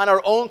start on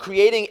our own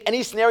creating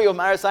any scenario of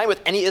Marasayan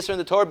with any Isser in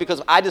the Torah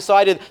because I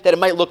decided that it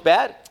might look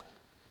bad?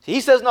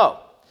 He says no.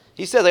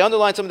 He says, I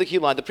underlined some of the key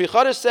lines. The Pri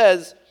Chadash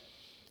says,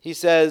 he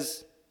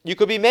says, you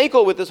could be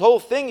makel with this whole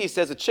thing. He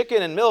says, a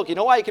chicken and milk. You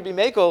know why you could be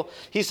makel?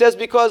 He says,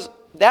 because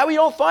that we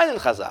don't find in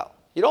Chazal.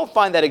 You don't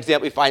find that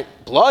example. We find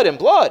blood and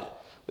blood.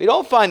 We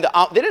don't find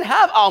they didn't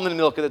have almond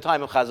milk at the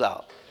time of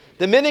Chazal.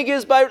 The minig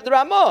is by the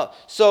Ramah.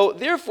 So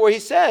therefore he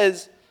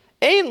says,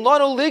 Ein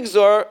lano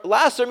ligzor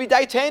laser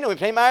midaitenu we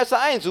pay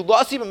marasayin zu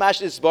losi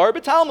b'mash isbar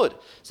b'talmud.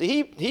 So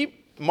he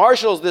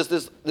marshals this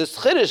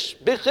chiddush,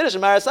 big chiddush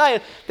in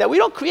marasayin that we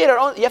don't create our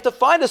own. You have to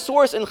find a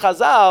source in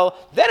Chazal,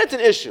 then it's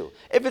an issue.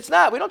 If it's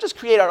not, we don't just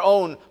create our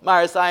own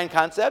marasayin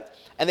concept.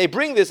 And they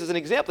bring this as an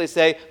example. They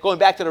say, going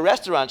back to the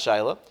restaurant,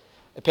 Shaila,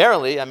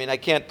 apparently, I mean, I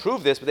can't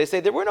prove this, but they say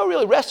there were no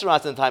really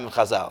restaurants in the time of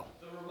Chazal.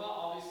 The Ramah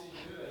obviously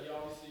knew that. He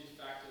obviously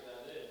factored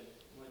that in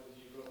when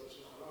he wrote the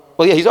Shulchan Aruch.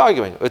 Well, yeah, he's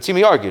arguing. It seems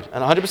he argued,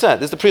 and 100%.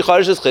 This is the Pri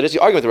Chadash's chiddush. He's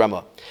arguing with the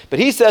Ramah. But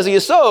he says a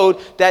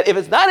yesod that if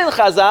it's not in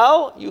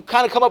Chazal, you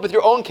kind of come up with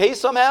your own case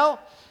somehow,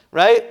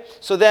 right?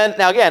 So then,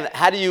 now again,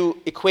 how do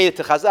you equate it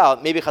to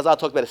Chazal? Maybe Chazal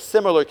talked about a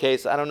similar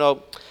case. I don't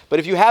know. But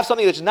if you have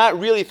something that's not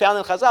really found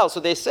in Chazal, so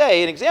they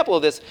say, an example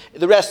of this,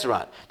 the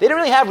restaurant. They didn't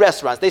really have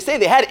restaurants. They say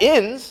they had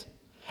inns,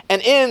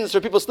 and inns for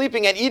people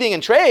sleeping and eating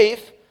and treif,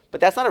 but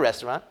that's not a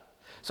restaurant.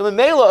 So in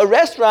Mela, a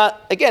restaurant,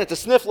 again, it's a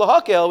sniff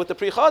lahakel with the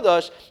Pri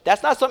Chadash.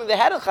 That's not something they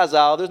had in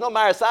Chazal. There's no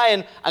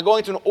marasayin on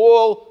going to an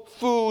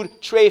all-food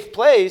treif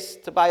place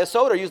to buy a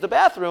soda or use the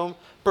bathroom.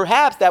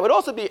 Perhaps that would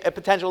also be a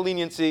potential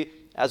leniency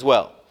as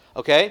well.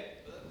 Okay?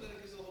 But then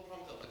it gives the whole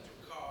problem to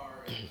electric car.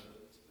 And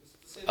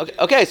it's the same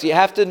Okay. So you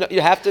have to.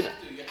 You have to go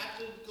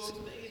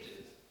to the ages.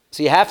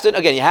 So you have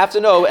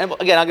to know, and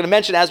again, I'm going to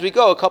mention as we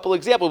go a couple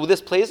examples where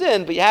this plays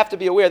in, but you have to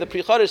be aware the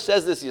Pri Chadash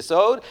says this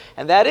yesod,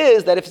 and that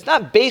is that if it's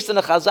not based on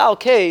a Chazal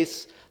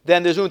case,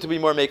 then there's room to be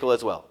more makel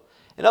as well.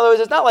 In other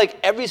words, it's not like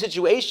every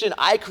situation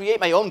I create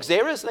my own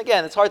gzeris, and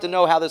again, it's hard to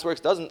know how this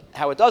works,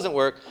 how it doesn't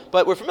work,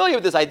 but we're familiar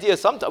with this idea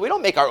sometimes. We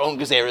don't make our own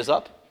gzeris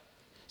up.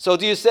 So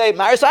do you say,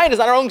 Marasayan is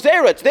not our own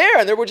Gzera, it's there,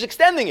 and we're just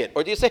extending it?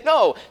 Or do you say,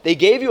 no, they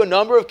gave you a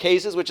number of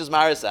cases, which is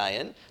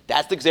Marasayan,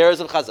 that's the Gzeras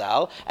of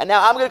Chazal, and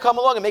now I'm going to come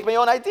along and make my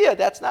own idea.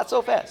 That's not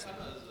so fast.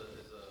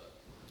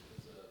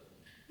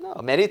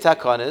 No, many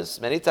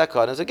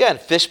takanas, again,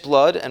 fish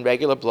blood and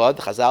regular blood,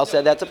 Chazal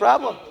said that's a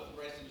problem.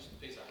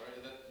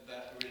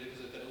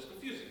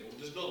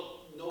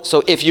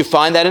 So if you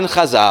find that in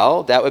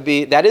Chazal,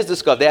 that is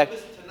discovered.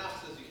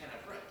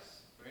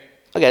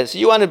 Okay, so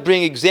you want to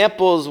bring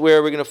examples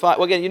where we're going to find.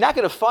 Well, again, you're not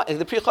going to find.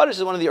 The Pri Chadash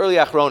is one of the early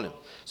Achronim,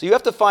 so you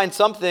have to find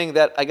something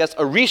that I guess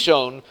a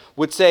Rishon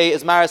would say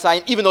is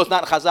Marasayin, even though it's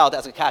not Chazal.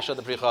 That's a kasha of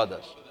the Pri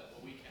Chadash.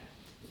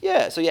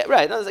 Yeah. So yeah,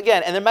 right.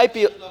 Again, and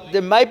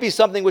there might be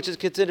something which is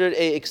considered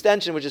a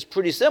extension, which is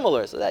pretty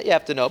similar. So that you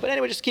have to know. But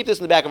anyway, just keep this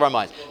in the back of our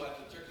minds.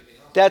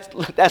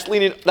 That's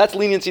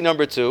leniency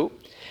number 2,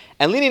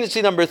 and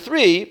leniency number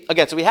 3.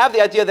 Again, so we have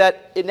the idea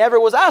that it never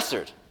was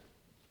asered.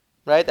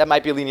 Right? That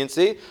might be a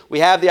leniency. We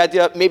have the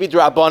idea maybe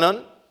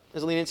D'Rabbanan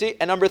is a leniency.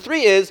 And number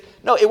 3 is,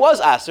 no, it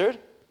was asered,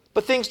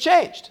 but things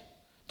changed.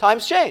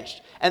 Times changed.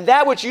 And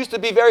that which used to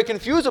be very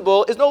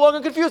confusable is no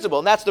longer confusable.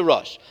 And that's the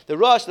Rush. The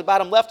Rush, the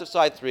bottom left of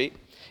side 3,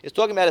 is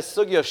talking about a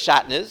sugya of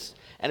shatnez.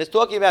 And it's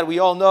talking about, we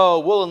all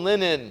know, wool and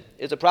linen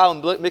is a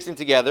problem mixing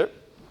together.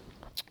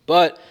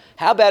 But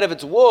how about if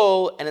it's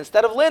wool and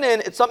instead of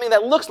linen, it's something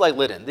that looks like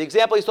linen? The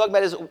example he's talking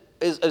about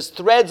is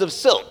threads of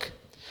silk.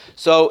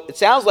 So it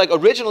sounds like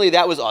originally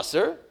that was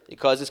Aser,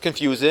 because it's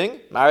confusing,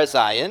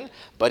 Marasayan,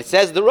 but it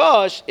says the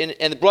Rosh, and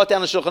it brought down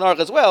the Shulchan Aruch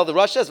as well, the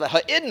Rosh says,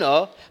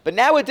 Ha'idna, but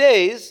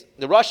nowadays,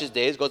 the Rosh's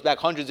days, goes back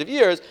hundreds of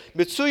years,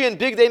 Mitsuyan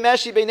Big Day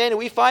Meshi Beinenu,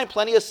 we find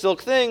plenty of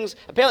silk things.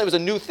 Apparently it was a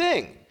new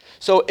thing.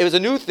 So it was a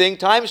new thing,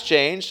 times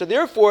changed, so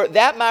therefore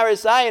that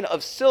Marasayan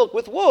of silk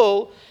with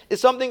wool is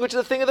something which is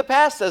a thing of the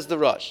past, says the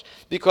Rosh,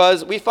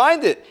 because we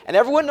find it, and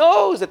everyone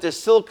knows that there's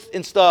silk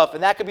and stuff,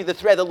 and that could be the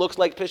thread that looks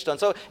like pishtan.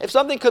 So if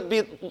something could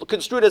be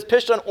construed as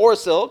pishtan or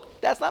silk,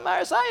 that's not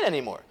Marasayan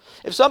anymore.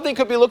 If something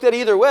could be looked at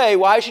either way,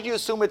 why should you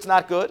assume it's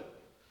not good? It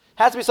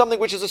has to be something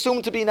which is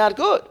assumed to be not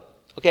good.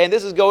 Okay, and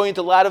this is going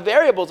into a lot of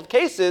variables of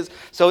cases.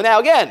 So now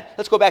again,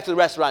 let's go back to the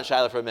restaurant,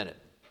 Shiloh, for a minute,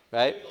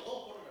 right?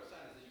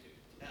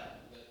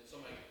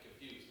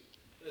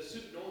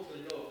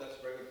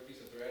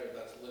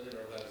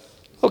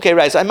 Okay,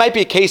 right. So it might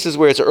be cases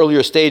where it's an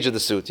earlier stage of the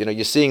suit. You know,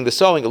 you're seeing the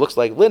sewing, it looks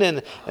like linen,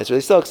 and it's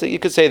really silk. So you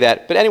could say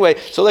that. But anyway,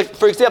 so like,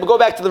 for example, go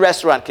back to the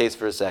restaurant case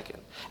for a second.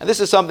 And this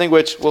is something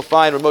which we'll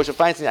find, where Moshe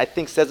Feinstein, I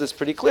think, says this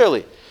pretty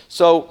clearly.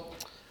 So,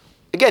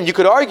 again, you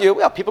could argue,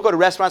 well, people go to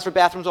restaurants for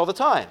bathrooms all the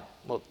time.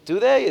 Well, do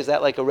they? Is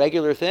that like a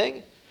regular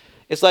thing?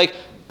 It's like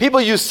people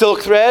use silk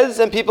threads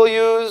and people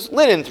use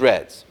linen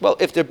threads. Well,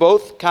 if they're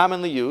both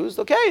commonly used,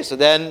 okay, so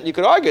then you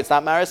could argue it's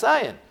not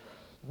Marasayan.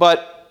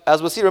 But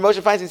as we'll see, Rav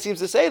Moshe Feinstein seems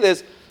to say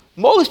this,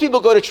 most people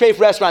go to treif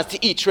restaurants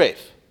to eat treif.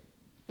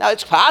 Now,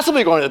 it's possible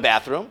you're going to the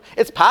bathroom.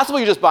 It's possible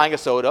you're just buying a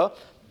soda,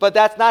 but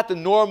that's not the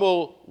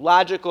normal,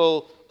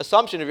 logical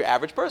assumption of your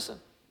average person.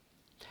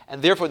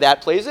 And therefore,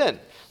 that plays in.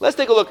 Let's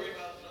take a look. Not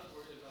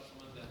worried about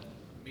someone that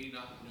may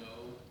not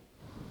know,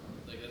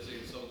 like let's say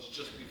someone's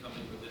just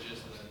becoming religious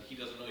and then he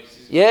doesn't know he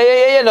sees.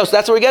 Yeah. No, so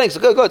that's what we're getting. So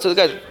good. So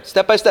good.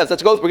 Step by step. We're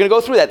going to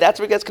go through that. That's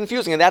where it gets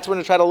confusing, and that's what we're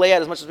going to try to lay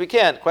out as much as we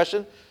can.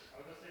 Question? I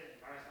was going to say,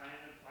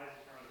 Marasayan applies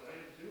to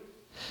Paranoia too?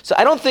 So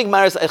I don't think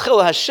Maris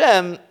Echil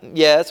Hashem,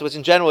 yes, which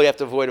in general you have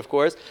to avoid, of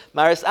course.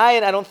 Maris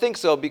Ayin, I don't think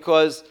so,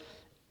 because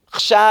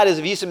Chshad is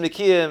Visim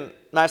Nikiyim,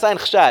 Maris Ayin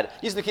Chshad,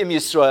 Visim Nikiyim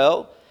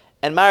Yisrael,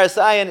 and Maris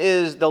Ayin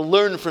is they'll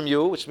learn from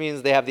you, which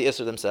means they have the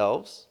Isser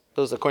themselves.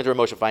 Those are according to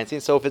Rav Moshe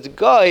Feinstein. So if it's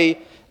Goy,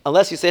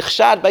 unless you say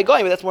Chshad by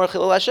Goy, but that's more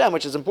Echil Hashem,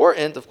 which is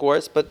important, of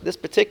course, but this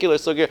particular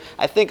sugya,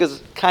 I think,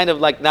 is kind of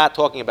like not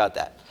talking about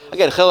that.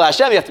 Again, Echil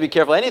Hashem, you have to be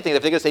careful anything.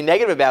 If they're going to say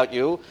negative about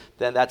you,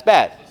 then that's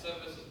bad.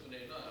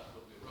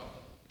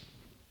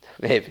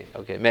 Maybe,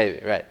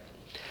 right.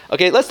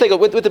 Okay, let's take a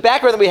with the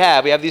background that we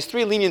have these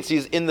three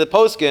leniencies in the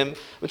poskim,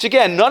 which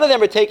again, none of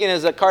them are taken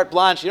as a carte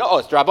blanche,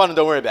 it's Drabanan,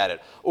 don't worry about it.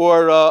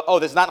 Or,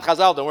 this is not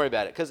Chazal, don't worry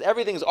about it. Because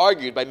everything is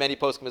argued by many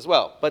poskim as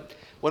well. But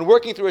when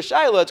working through a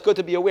Shaila, it's good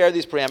to be aware of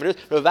these parameters.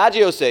 Rav Adi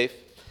Yosef,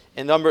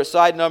 in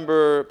side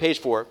number, page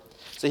 4,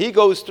 so he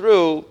goes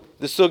through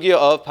the sugya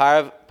of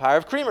par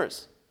of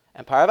creamers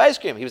and par of ice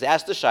cream. He was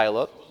asked the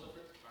Shaila,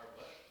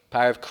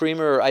 par of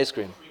creamer or ice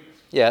cream.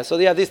 Yeah, so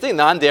they have these things,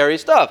 non-dairy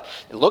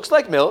stuff. It looks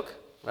like milk,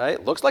 right?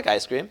 It looks like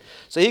ice cream.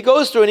 So he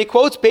goes through and he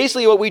quotes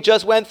basically what we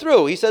just went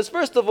through. He says,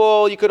 first of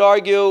all, you could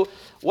argue,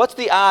 what's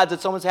the odds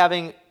that someone's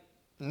having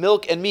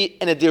milk and meat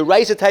in a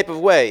deraisa type of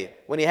way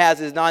when he has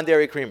his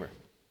non-dairy creamer,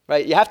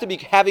 right? You have to be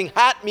having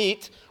hot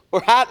meat or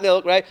hot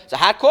milk, right? It's a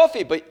hot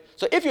coffee,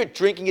 so if you're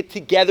drinking it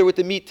together with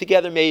the meat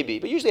together, maybe.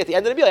 But usually at the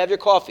end of the meal, you have your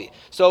coffee.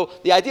 So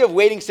the idea of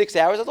waiting 6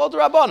 hours, that's all the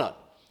Rabbanon,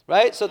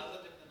 right?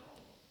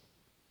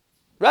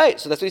 Right,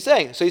 so that's what he's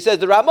saying. So he says,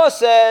 the Ramah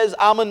says,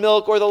 almond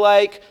milk or the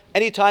like,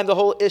 anytime the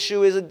whole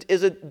issue is a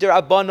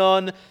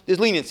derabanan, there's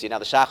leniency. Now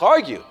the Shach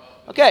argue.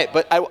 Okay,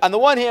 but on the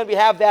one hand, we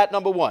have that,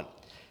 number one.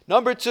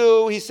 Number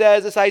two, he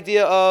says this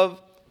idea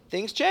of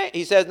things change.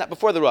 He says, not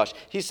before the rush,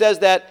 he says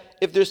that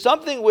if there's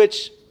something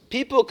which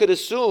people could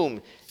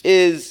assume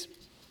is,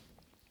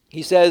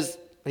 he says,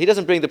 he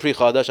doesn't bring the Pri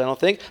Chadash, I don't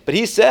think, but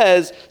he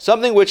says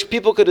something which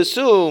people could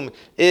assume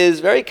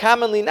is very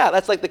commonly not.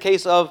 That's like the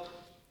case of,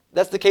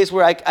 that's the case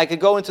where I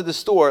could go into the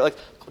store, like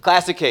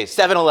classic case,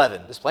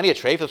 7-Eleven. There's plenty of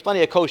treif, there's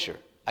plenty of kosher.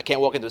 I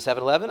can't walk into a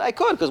 7-Eleven? I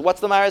could, because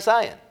what's the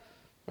Marasayan?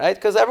 Right?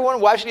 Because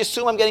everyone, why should you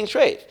assume I'm getting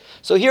treif?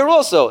 So here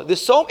also,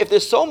 if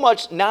there's so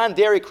much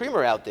non-dairy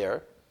creamer out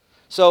there,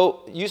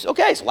 so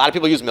a lot of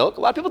people use milk,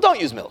 a lot of people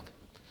don't use milk.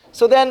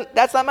 So then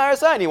that's not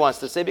Marasayan, he wants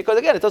to say, because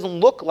again, it doesn't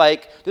look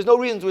like, there's no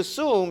reason to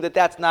assume that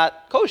that's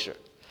not kosher.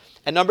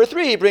 And number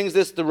three, he brings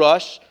the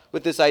rush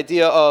with this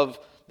idea of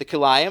the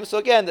kilayim. So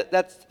again,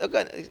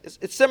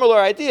 it's similar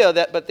idea,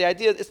 but the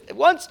idea is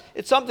once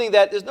it's something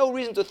that there's no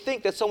reason to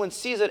think that someone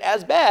sees it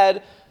as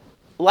bad,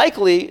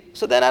 likely,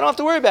 so then I don't have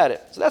to worry about it.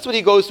 So that's what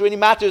he goes through, and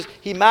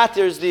he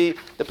matters the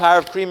power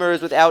of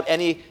creamers without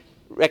any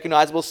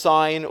recognizable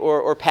sign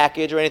or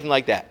package or anything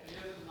like that. He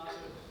doesn't matter,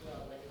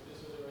 like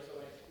if this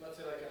was let's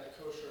say like at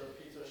a kosher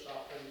pizza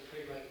shop and you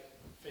putting like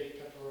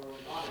fake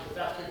pepperoni on it, but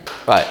that's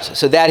cooking. Right,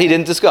 so that he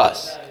didn't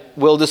discuss.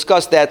 We'll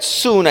discuss that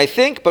soon, I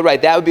think, but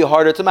right, that would be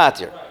harder to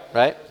matter,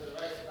 right?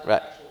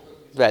 Right,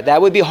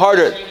 that would be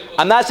harder.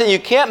 I'm not saying you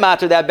can't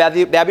matter that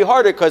badly, that'd be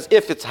harder, because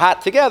if it's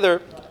hot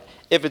together,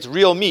 if it's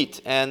real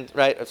meat and,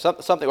 right,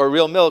 something, or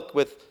real milk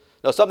with,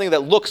 something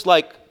that looks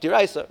like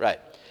diraisa, right.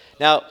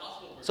 Now,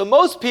 so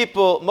most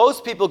people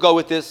go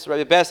with this,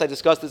 Rabbi Bess, I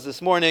discussed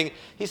this morning,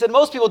 he said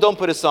most people don't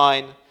put a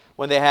sign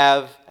when they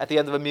have, at the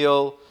end of a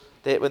meal,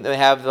 when they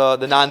have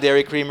the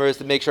non-dairy creamers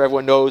to make sure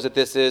everyone knows that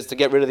this is to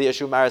get rid of the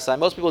issue of Marasai.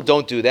 Most people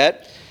don't do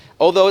that.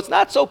 Although it's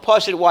not so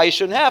pashut why you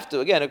shouldn't have to.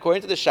 Again,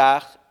 according to the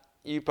Shach,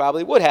 you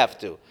probably would have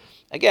to.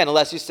 Again,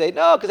 unless you say,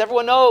 no, because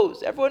everyone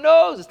knows. Everyone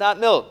knows it's not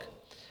milk.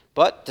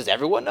 But does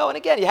everyone know? And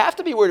again, you have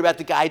to be worried about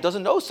the guy who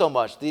doesn't know so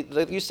much.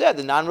 Like you said,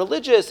 the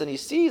non-religious, and he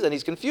sees and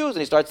he's confused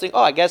and he starts saying,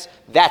 I guess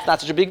that's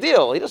not such a big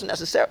deal. He doesn't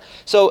necessarily.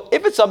 So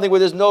if it's something where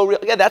there's no real,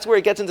 again, that's where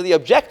it gets into the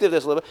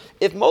objectiveness a little bit.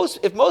 If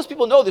most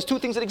people know there's two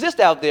things that exist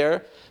out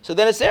there, so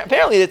then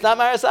apparently it's not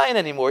Marasayan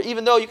anymore,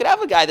 even though you could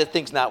have a guy that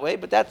thinks that way,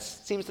 but that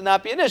seems to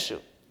not be an issue.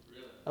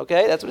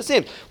 Okay, that's what it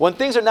seems. When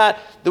things are not,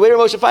 the way Rav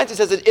Moshe Feinstein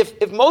says that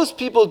if most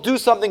people do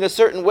something a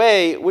certain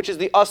way, which is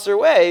the usser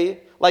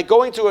way, like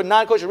going to a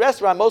non-kosher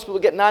restaurant, most people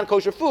get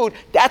non-kosher food,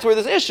 that's where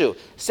there's an issue.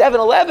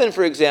 7-Eleven,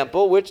 for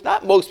example, which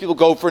not most people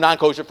go for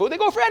non-kosher food, they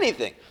go for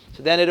anything.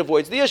 So then it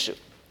avoids the issue.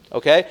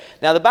 Okay?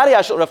 Now the Bari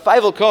HaShulchan, Rav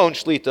Feivel Cohen,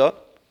 Shlita,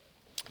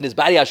 in his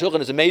Bari HaShulchan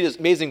is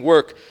amazing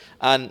work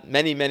on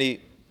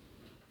many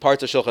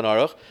parts of Shulchan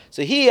Aruch.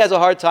 So he has a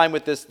hard time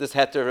with this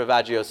heter of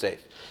Rav Yosef.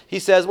 He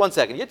says, one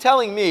second, you're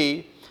telling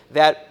me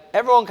that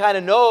everyone kind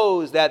of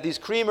knows that these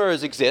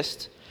creamers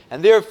exist,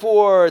 and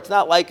therefore it's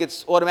not like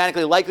it's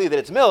automatically likely that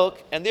it's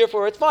milk, and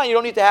therefore it's fine. You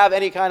don't need to have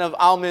any kind of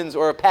almonds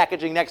or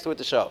packaging next to it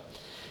to show.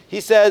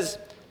 He says,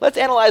 let's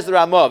analyze the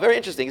Ramah. Very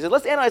interesting. He said,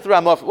 let's analyze the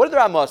Ramah. What did the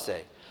Ramah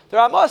say? The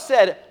Ramah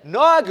said,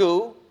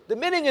 Noagu, the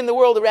minig in the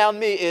world around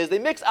me is they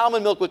mix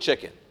almond milk with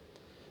chicken.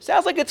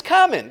 Sounds like it's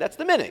common. That's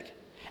the minig.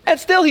 And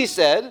still he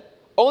said,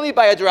 only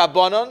by a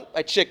drabanon,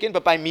 by chicken,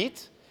 but by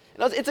meat.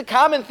 It's a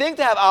common thing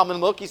to have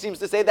almond milk. He seems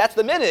to say that's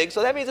the minig,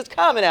 so that means it's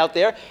common out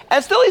there.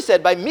 And still he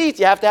said, by meat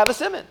you have to have a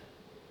siman.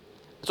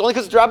 It's only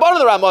because the drabanon of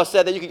the Ramah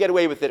said that you could get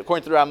away with it,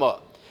 according to the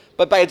Ramah.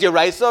 But by a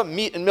diraisa,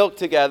 meat and milk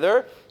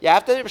together, you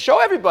have to show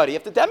everybody, you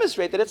have to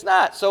demonstrate that it's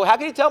not. So how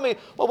can you tell me,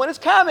 well, when it's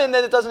common,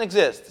 then it doesn't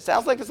exist? It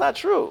sounds like it's not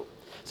true.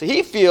 So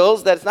he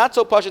feels that it's not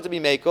so pashut to be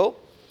mekel.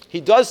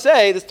 He does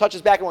say, this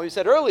touches back on what we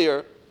said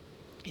earlier,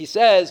 he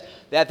says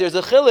that there's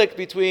a chilik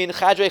between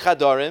chadrei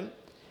chadarim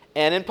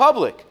and in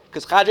public.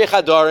 Because chadrei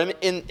chadarim,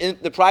 in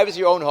the privacy of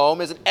your own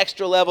home, is an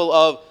extra level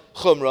of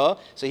chumrah.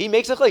 So he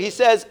makes a chilik. He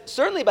says,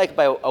 certainly by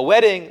a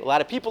wedding, a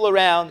lot of people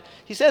around,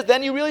 he says,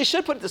 then you really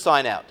should put the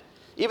sign out.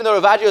 Even though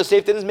Rav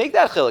Yosef didn't make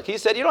that chilik. He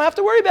said, you don't have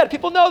to worry about it.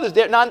 People know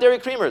there's non-dairy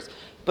creamers.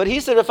 But he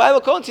said,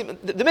 Rafael Cohen,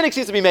 the minig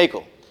seems to be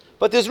mekel.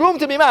 But there's room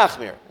to be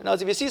machmir. In other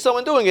words, if you see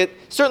someone doing it,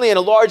 certainly in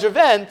a large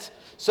event,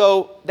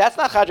 so that's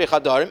not chadrei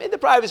chadarim. In the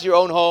privacy of your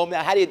own home,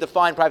 now how do you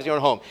define privacy of your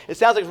own home? It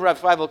sounds like from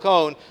Rafael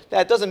Cohen,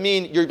 that doesn't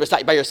mean you're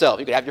by yourself.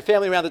 You could have your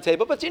family around the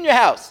table, but it's in your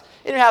house.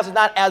 In your house is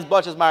not as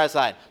much as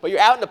Marasayan. But you're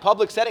out in a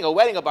public setting, a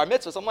wedding, a bar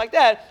mitzvah, something like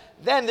that,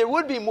 then there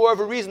would be more of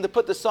a reason to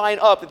put the sign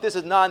up that this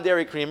is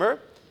non-dairy creamer,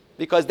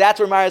 because that's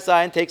where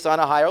Marasayan takes on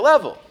a higher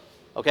level.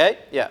 Okay?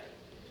 Yeah.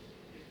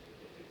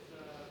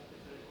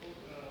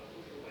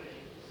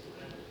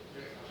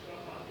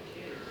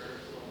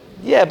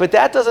 Yeah, but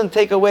that doesn't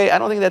take away, I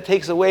don't think that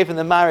takes away from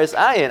the Maris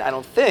Ayin, I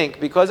don't think,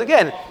 because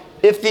again,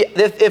 if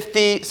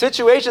the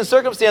situation,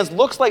 circumstance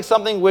looks like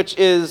something which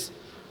is,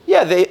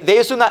 yeah, they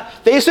assume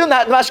that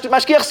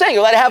Mashkiach saying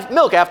you're allowed to have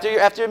milk after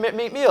your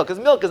meal, because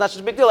milk is not such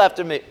a big deal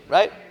after meat,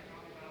 right?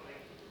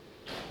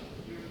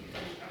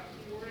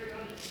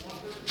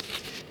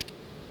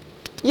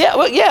 Yeah,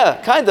 well,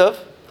 yeah, kind of.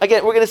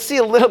 Again, we're going to see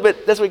a little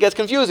bit, that's where it gets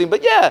confusing,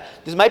 but yeah,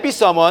 there might be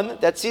someone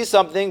that sees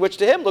something which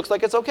to him looks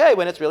like it's okay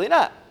when it's really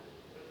not.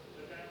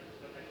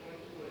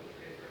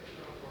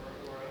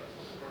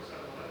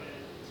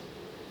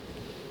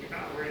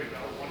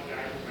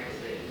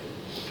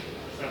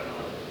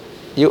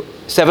 You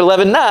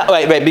 7-Eleven not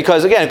right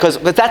because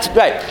but that's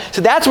right. So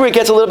that's where it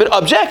gets a little bit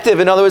objective.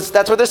 In other words,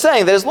 that's what they're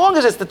saying. That as long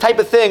as it's the type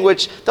of thing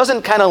which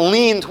doesn't kind of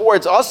lean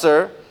towards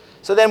usser,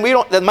 so then we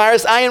don't. The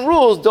Maris Ayin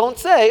rules don't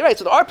say right.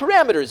 So there are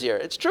parameters here.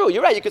 It's true.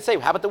 You're right. You could say,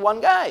 how about the one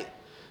guy?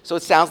 So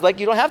it sounds like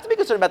you don't have to be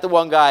concerned about the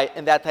one guy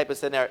in that type of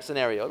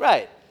scenario,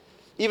 right?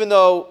 Even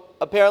though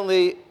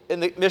apparently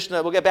in the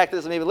Mishnah, we'll get back to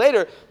this maybe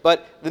later,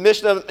 but the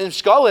Mishnah in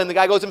Shkolin, the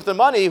guy goes in for the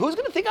money. Who's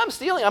going to think I'm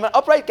stealing? I'm an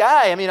upright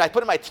guy. I mean, I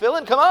put in my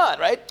tefillin. Come on,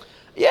 right?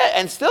 Yeah,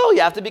 and still you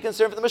have to be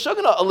concerned for the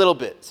Meshuggah a little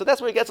bit. So that's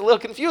where it gets a little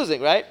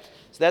confusing, right?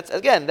 So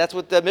that's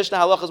what the Mishnah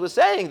Halachas was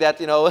saying, that,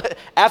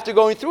 after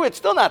going through it, it's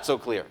still not so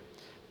clear.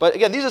 But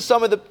again, these are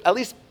some of the, at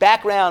least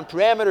background,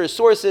 parameters,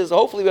 sources.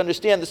 Hopefully we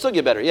understand the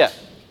sugya better, yeah.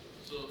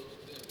 So,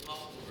 the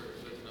Impossible Burger,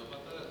 would you like to know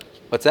about that?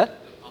 What's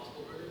that? The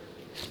Impossible Burger?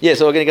 Yeah,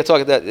 so we're going to get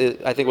talking about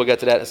that. I think we'll get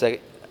to that in a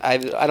second. I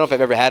don't know if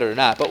I've ever had it or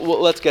not, but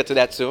let's get to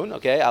that soon,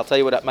 okay? I'll tell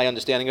you what my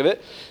understanding of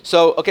it.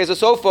 So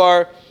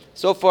far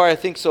I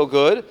think so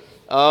good.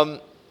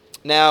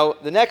 Now,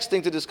 the next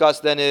thing to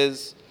discuss then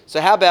is, so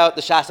how about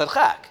the Shas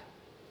Adchak?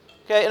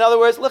 Okay, in other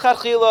words,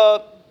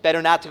 L'chadchila,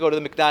 better not to go to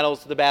the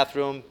McDonald's to the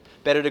bathroom,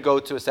 better to go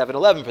to a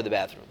 7-Eleven for the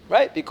bathroom,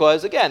 right?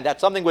 Because again,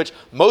 that's something which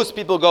most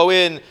people go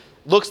in,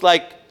 looks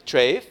like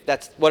treif,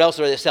 that's, what else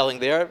are they selling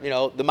there?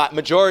 The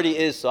majority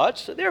is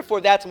such, so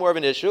therefore that's more of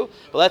an issue.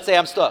 But let's say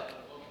I'm stuck.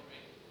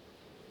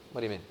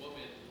 What do you mean?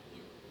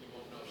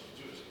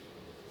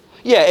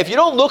 Yeah, if you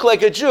don't look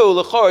like a Jew,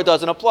 l'chor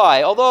doesn't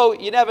apply. Although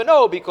you never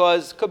know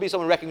because could be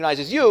someone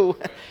recognizes you.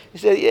 He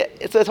said, yeah,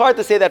 it's hard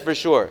to say that for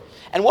sure.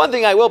 And one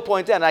thing I will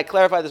point out, and I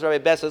clarify this Rabbi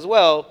Bess as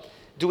well,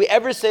 do we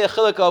ever say a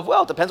chiluk of,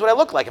 well, it depends what I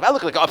look like. If I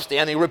look like an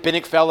upstanding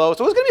rabbinic fellow,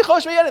 so who's going to be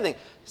chosh me anything?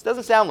 This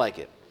doesn't sound like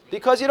it.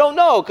 Because you don't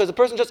know, because the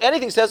person just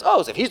anything says,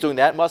 oh, so if he's doing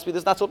that, it must be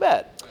this not so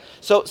bad.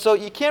 So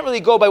you can't really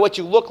go by what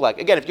you look like.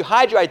 Again, if you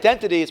hide your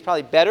identity, it's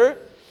probably better.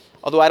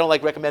 Although I don't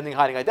like recommending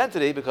hiding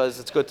identity because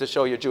it's good to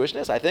show your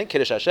Jewishness, I think,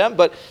 Kiddush Hashem.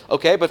 But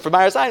for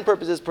Maris Ayin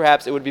purposes,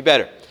 perhaps it would be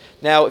better.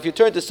 Now, if you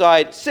turn to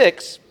side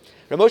 6,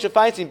 Rav Moshe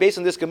Feinstein, based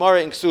on this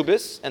Gemara in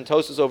Ksubis, and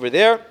Tosas over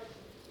there.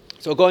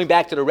 So going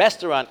back to the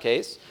restaurant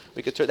case,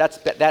 we could turn the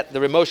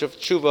Rav Moshe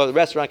Tshuva, the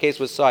restaurant case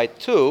was side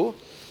 2.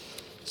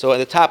 So in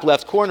the top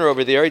left corner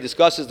over there, he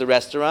discusses the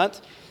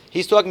restaurant.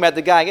 He's talking about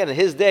the guy, again, in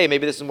his day,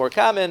 maybe this is more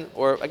common,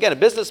 or again, a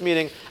business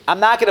meeting. I'm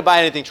not going to buy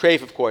anything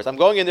treif, of course. I'm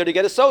going in there to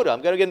get a soda. I'm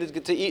going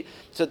to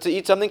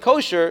eat something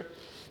kosher.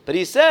 But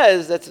he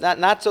says that's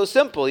not so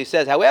simple. He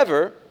says,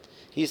 however,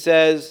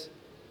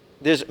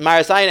 there's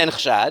Marasayan and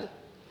Chshad.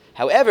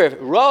 However, if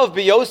Rav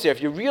B'Yoser,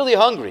 if you're really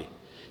hungry,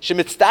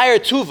 Shemitzayer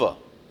Tuva,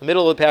 the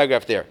middle of the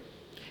paragraph there,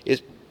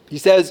 he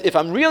says, if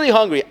I'm really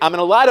hungry, I'm in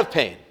a lot of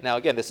pain. Now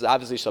again, this is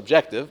obviously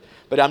subjective,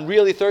 but I'm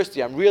really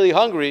thirsty, I'm really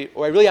hungry,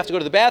 or I really have to go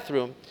to the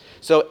bathroom.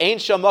 So, Ein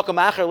Sham Makam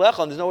Acher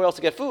Lechon, there's nowhere else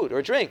to get food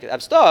or drink. I'm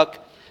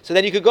stuck. So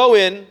then you could go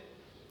in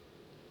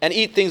and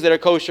eat things that are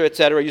kosher,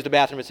 etc., use the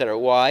bathroom, etc.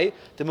 Why?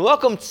 The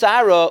Malakum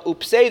Tzara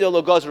Upseido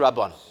Lo Goz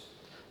Rabbanon.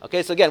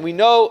 Okay, so again, we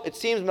know, it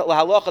seems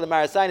Lahalacha, the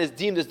Marasayan is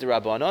deemed as the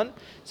Rabbanon,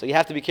 so you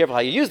have to be careful how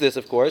you use this,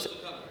 of course.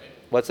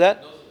 What's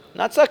that?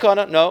 Not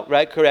sakana, no,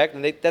 right, correct.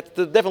 And that's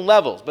the different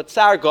levels. But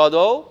Tsar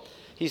Gadol,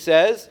 he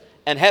says,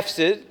 and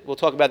Hefsid, we'll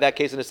talk about that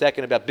case in a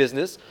second about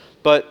business,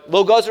 but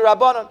Lo Gozer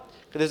Rabbanon,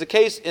 because there's a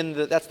case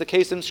that's the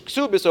case in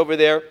Ksubis over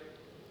there,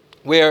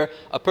 where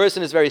a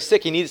person is very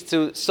sick, he needs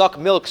to suck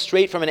milk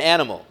straight from an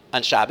animal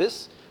on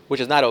Shabbos, which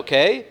is not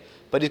okay,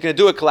 but he's going to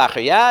do it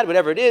kalachayad,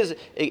 whatever it is,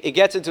 it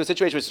gets into a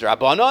situation which is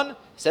Rabbanon,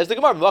 says the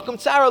Gemara, Makom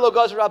Tsar Lo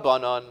Gozer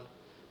Rabbanon.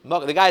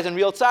 The guy's in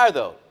real tsar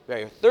though,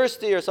 very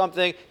thirsty or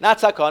something, not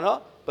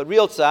sakana, but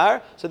real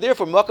tsar. So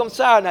therefore, makom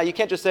tsar. Now you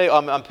can't just say, "Oh,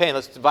 I'm paying.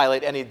 Let's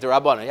violate any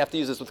derabbanan." You have to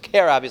use this with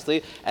care,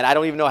 obviously. And I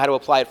don't even know how to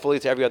apply it fully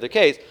to every other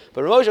case.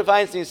 But Rav Moshe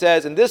Feinstein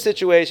says, in this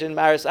situation,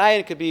 maris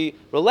ayin could be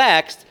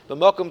relaxed, but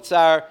makom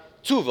tsar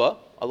tuva,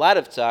 a lot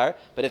of tsar.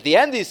 But at the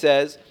end, he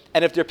says,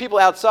 and if there are people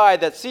outside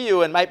that see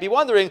you and might be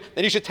wondering,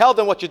 then you should tell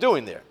them what you're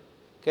doing there.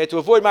 Okay, to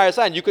avoid maris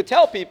ayin, you could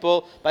tell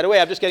people, by the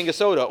way, I'm just getting a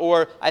soda,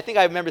 or I think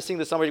I remember seeing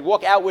this somewhere. You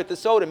walk out with the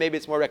soda, maybe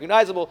it's more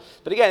recognizable.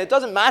 But again, it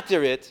doesn't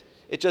matter it.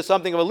 It's just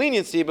something of a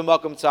leniency,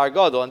 b'makom tsar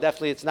gadol, and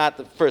definitely it's not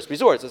the first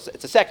resort.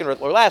 It's a second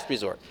or last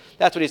resort.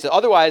 That's what he said.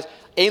 Otherwise,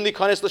 ein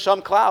likanis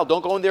l'sham klal.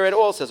 Don't go in there at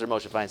all, says Rav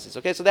Moshe Feinstein.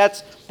 Okay, so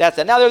that's that.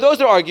 Now there are those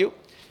that argue.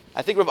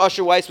 I think Rav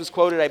Usher Weiss was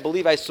quoted. I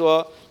believe I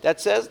saw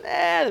that says,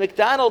 the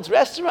McDonald's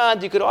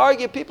restaurant. You could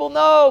argue. People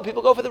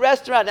go for the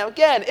restaurant. Now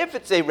again, if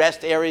it's a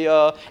rest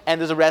area and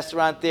there's a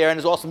restaurant there and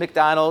there's also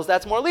McDonald's,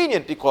 that's more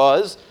lenient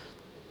because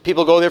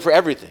people go there for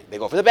everything. They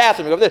go for the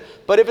bathroom. They go for this.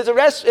 But if it's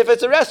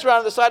a restaurant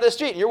on the side of the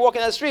street and you're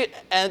walking down the street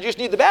and you just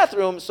need the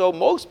bathroom, so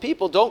most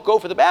people don't go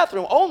for the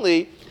bathroom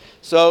only.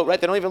 So right,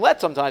 they don't even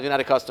let sometimes. You're not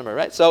a customer,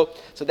 right? So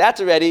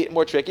that's already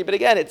more tricky. But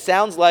again, it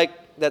sounds like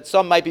that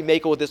some might be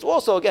making with this.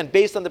 Also, again,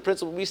 based on the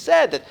principle we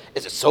said, that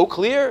is it so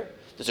clear?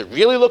 Does it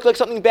really look like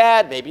something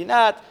bad? Maybe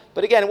not.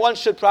 But again, one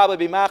should probably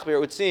be machmir, it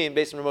would seem,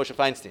 based on Rav Moshe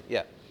Feinstein.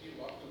 Yeah.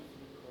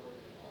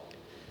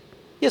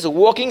 Yeah, so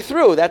walking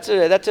through. That's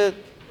a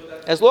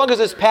as long as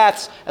there's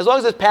paths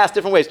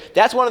different ways.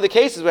 That's one of the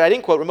cases where I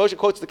didn't quote. Rav Moshe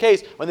quotes the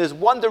case when there's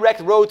one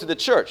direct road to the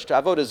church, to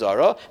Avodah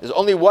Zarah. There's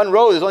only one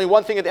road. There's only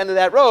one thing at the end of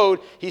that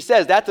road. He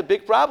says that's a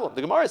big problem.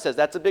 The Gemara says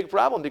that's a big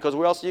problem because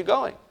where else are you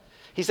going?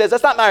 He says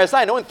that's not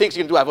Marasai. No one thinks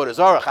you can do Avodah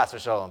Zarah, Chas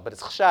v'Shalom, but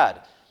it's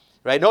Chshad,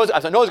 right? No one's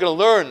going to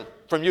learn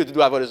from you to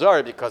do Avodah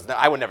Zarah because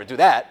I would never do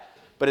that.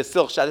 But it's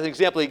still Chshad. That's an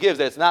example he gives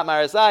that it's not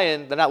Marasai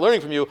and they're not learning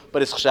from you,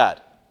 but it's Chshad.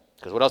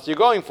 Because what else are you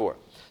going for?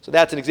 So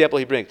that's an example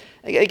he brings.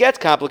 It gets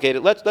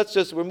complicated. Let's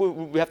just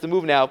we have to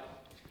move now.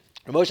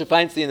 Rav Moshe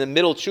Feinstein in the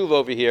middle tshuva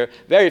over here,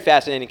 very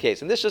fascinating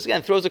case. And this just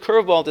again throws a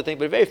curveball into things,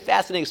 but a very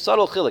fascinating,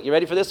 subtle chiluk. You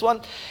ready for this one?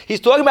 He's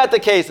talking about the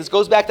case. This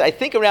goes back to I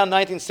think around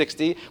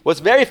 1960. What's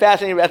very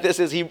fascinating about this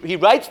is he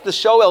writes the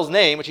shoel's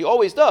name, which he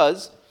always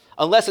does,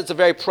 unless it's a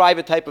very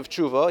private type of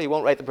tshuva. He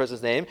won't write the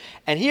person's name.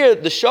 And here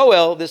the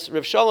shoel, this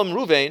Rav Shalom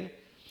Ruvain,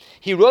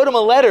 he wrote him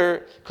a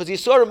letter because he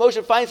saw Rav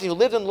Moshe Feinstein who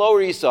lived in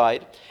Lower East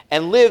Side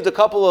and lived a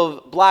couple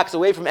of blocks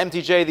away from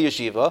MTJ, the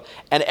yeshiva.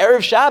 And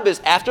Erev Shabbos,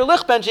 after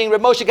lichbenching,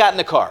 Rav Moshe got in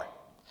the car.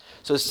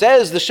 So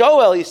says the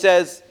Shoel, he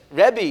says,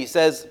 Rebbe, he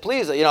says,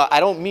 please, I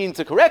don't mean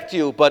to correct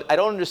you, but I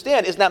don't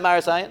understand. Isn't that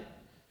Marasayan?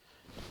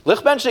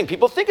 Lichbenching,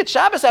 people think it's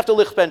Shabbos after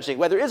lichbenching.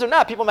 Whether it is or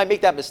not, people might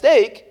make that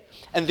mistake.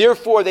 And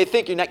therefore, they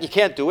think you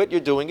can't do it,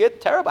 you're doing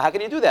it. Terrible, how can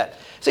you do that?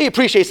 So he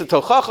appreciates the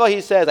Tochacha, he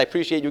says, I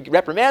appreciate you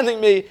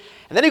reprimanding me.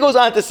 And then he goes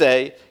on to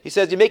say, he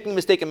says, you're making a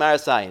mistake in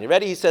Marasayan. You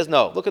ready? He says,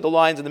 no. Look at the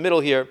lines in the middle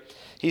here.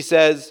 He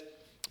says,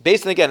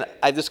 based on, again,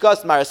 I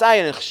discussed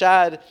Marasayan and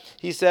Chshad.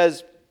 He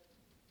says,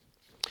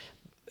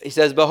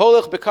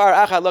 Beholech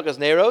Bekar Achad Lakas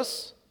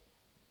Neros.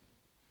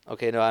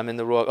 Okay, no, I'm in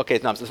the wrong. Okay,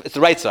 no, it's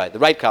the right side, the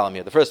right column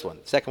here, the first one.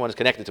 The second one is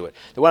connected to it.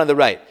 The one on the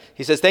right.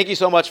 He says, thank you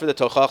so much for the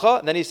tochacha.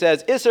 And then he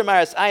says, Isser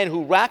Maras Ayin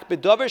Hu Rak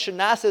Bedover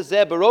Shenase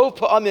Zeh Barov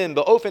Pa'amim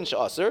Ba'ofen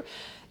She'aser.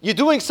 You're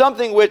doing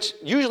something which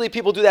usually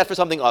people do that for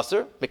something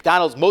aser.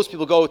 McDonald's, most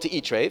people go to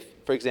eat treif,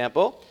 for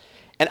example.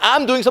 And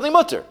I'm doing something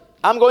mutter.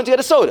 I'm going to get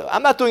a soda.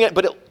 I'm not doing it,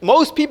 but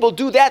most people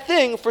do that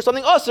thing for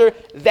something aser.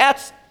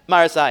 That's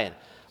Maras Ayin.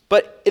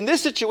 But in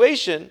this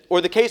situation,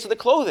 or the case of the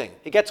clothing,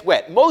 it gets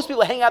wet. Most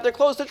people hang out their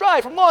clothes to dry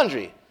from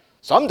laundry.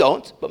 Some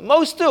don't, but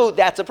most do.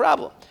 That's a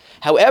problem.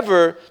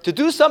 However, to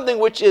do something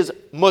which is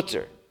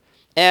mutter,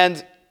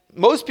 and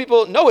most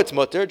people know it's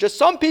mutter, just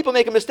some people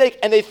make a mistake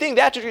and they think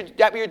that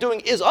what you're doing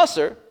is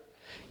usser.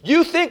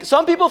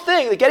 Some people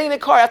think that getting in a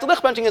car after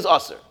lichbenching is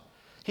usser.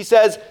 He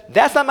says,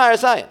 that's not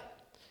Marasayan.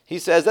 He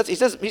says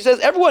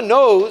everyone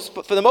knows,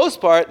 for the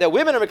most part, that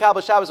women are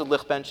Mekabel Shabbos with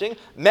lichbenching.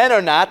 Men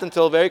are not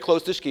until very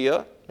close to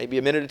Shkia. maybe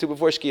a minute or two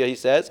before Shkia,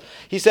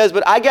 he says,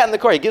 but I got in the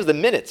car, he gives the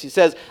minutes. He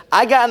says,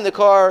 I got in the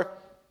car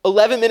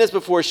 11 minutes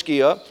before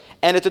Shkia,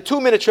 and it's a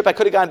 2-minute trip. I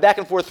could have gone back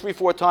and forth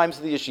 3-4 times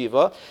to the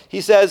yeshiva.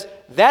 He says,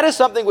 that is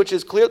something which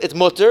is clear, it's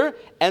mutter,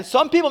 and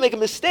some people make a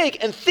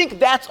mistake and think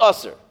that's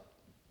usser.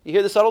 You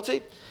hear the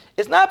subtlety?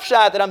 It's not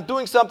pshat that I'm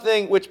doing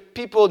something which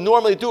people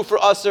normally do for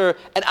usser,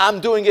 and I'm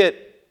doing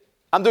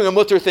a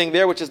mutter thing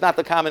there, which is not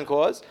the common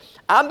cause.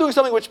 I'm doing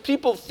something which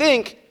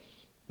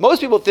most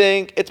people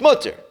think it's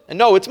mutter. And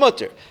no, it's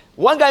mutter.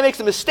 One guy makes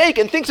a mistake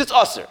and thinks it's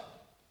usser.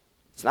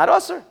 It's not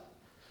usser.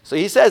 So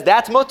he says,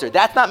 that's mutter.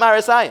 That's not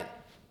marasayan.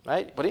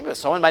 Right? What do you mean?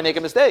 Someone might make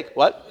a mistake.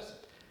 What?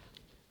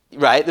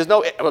 Right? There's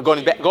no,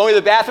 going to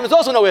the bathroom is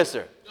also no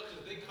isser.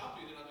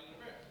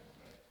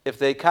 If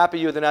they copy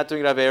you, they're not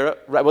doing an avera.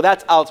 Right. Well,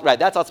 that's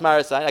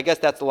marasayan. I guess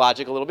that's the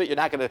logic a little bit. You're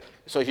not going to,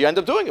 so if you end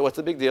up doing it, what's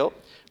the big deal?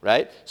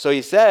 Right? So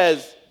he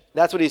says,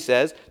 that's what he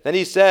says. Then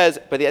he says,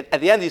 but at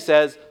the end he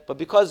says, but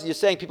because you're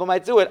saying people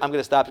might do it, I'm going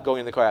to stop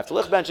going in the car after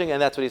lich benching,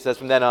 and that's what he says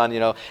from then on.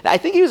 Now, I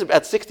think he was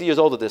about 60 years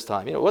old at this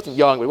time. He wasn't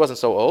young, but he wasn't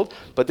so old.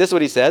 But this is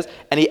what he says,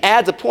 and he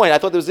adds a point. I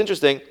thought that was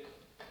interesting.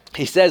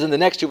 He says in the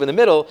next shuv in the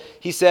middle,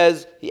 he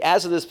adds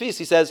to this piece.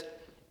 He says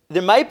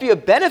there might be a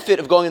benefit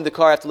of going in the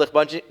car after lich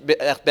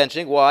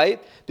benching. Why?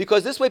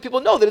 Because this way people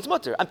know that it's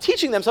mutter. I'm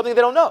teaching them something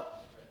they don't know.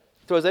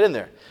 Throws that in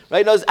there,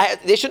 right?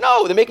 They should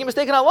know they're making a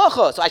mistake in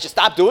halacha, so I should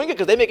stop doing it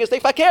because they make a mistake.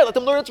 If I care, let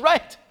them learn it's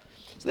right.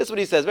 So this is what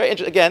he says. Very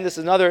interesting. Again, this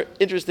is another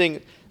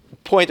interesting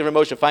point of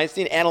Moshe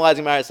Feinstein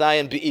analyzing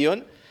Marasayan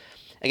Be'iyun.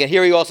 Again,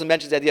 here he also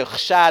mentions the idea of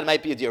chashad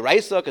might be a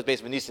diraisa because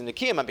based on Nisim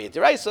Nikim might be a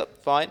diraisa.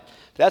 Fine,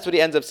 that's what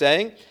he ends up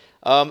saying.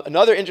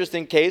 Another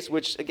interesting case,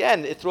 which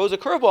again it throws a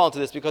curveball into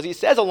this because he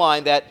says a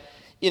line that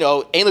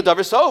ain't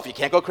l'davar sof. You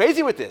can't go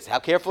crazy with this. How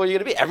careful are you going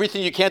to be?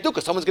 Everything you can't do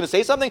because someone's going to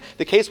say something.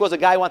 The case was a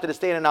guy wanted to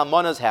stay in an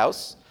almana's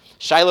house,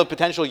 shiloh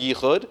potential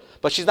yichud,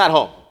 but she's not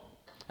home,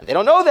 and they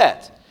don't know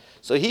that.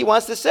 So he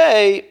wants to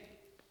say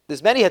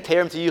there's many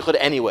heterim to yichud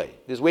anyway.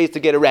 There's ways to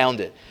get around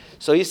it.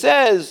 So he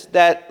says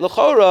that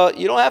l'chora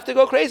you don't have to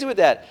go crazy with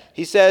that.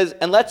 He says,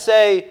 and let's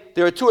say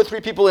there are 2 or 3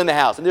 people in the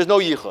house and there's no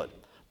yichud.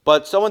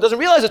 But someone doesn't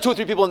realize there's 2 or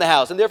 3 people in the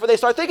house, and therefore they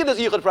start thinking there's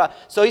a yichud.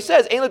 So he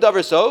says, ain't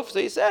l'davar sof. So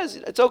he says,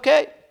 it's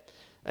okay.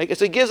 Right?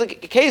 So he gives a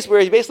case where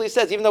he basically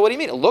says, even though what do you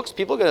mean? It looks,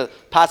 people are going to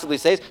possibly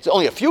say, so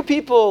only a few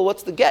people,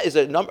 what's the get? Is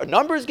it a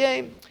numbers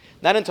game?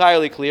 Not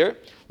entirely clear.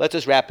 Let's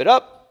just wrap it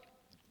up.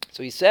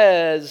 So he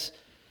says,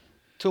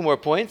 2 more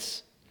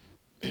points.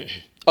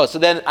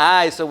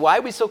 So why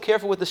are we so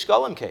careful with the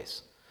Shkolim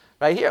case?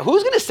 Right here.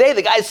 Who's going to say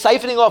the guy's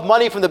siphoning off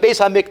money from the Beis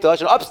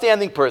HaMikdash, an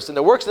upstanding person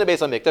that works in the Beis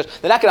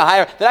HaMikdash? They're not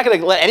going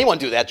to let anyone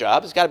do that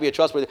job. It's got to be a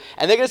trustworthy.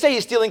 And they're going to say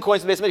he's stealing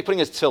coins from the Beis HaMikdash, putting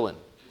his tefillin.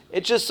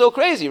 It's just so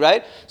crazy,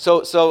 right?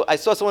 So I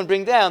saw someone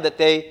bring down that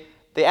they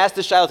asked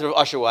the Shiloh of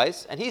Usher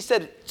Weiss, and he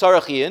said,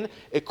 Tzarachian,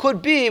 it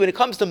could be when it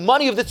comes to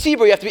money of the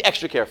tzibur, you have to be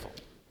extra careful.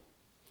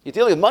 You're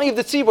dealing with money of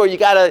the tzibur, you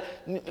got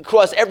to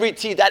cross every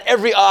T, dot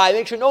every I,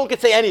 make sure no one can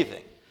say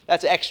anything.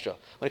 That's extra.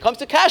 When it comes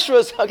to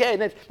kashrus,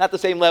 okay, not the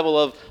same level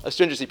of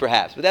stringency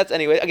perhaps. But that's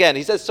anyway, again,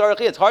 he says,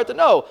 Tzarachian, it's hard to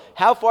know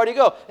how far do you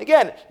go.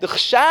 Again, the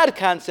chshad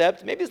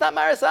concept, maybe it's not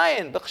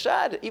marasayan, but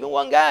chshad, even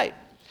one guy.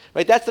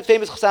 Right, that's the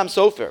famous Chassam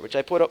Sofer, which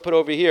I put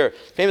over here.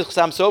 Famous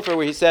Chassam Sofer,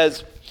 where he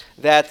says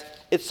that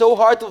it's so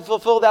hard to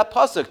fulfill that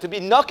pasuk. To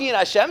be nucky in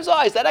Hashem's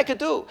eyes, that I could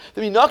do.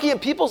 To be nucky in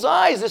people's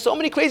eyes, there's so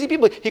many crazy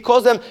people. He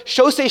calls them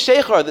shosei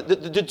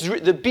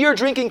shechar, the beer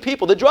drinking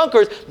people, the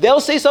drunkards.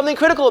 They'll say something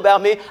critical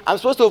about me. I'm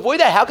supposed to avoid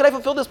that. How could I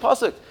fulfill this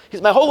pasuk?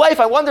 My whole life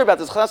I wonder about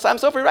this. Chassam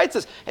Sofer writes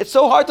this. It's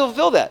so hard to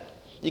fulfill that.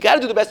 You got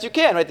to do the best you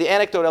can, right? The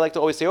anecdote I like to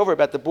always say over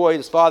about the boy,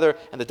 his father,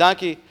 and the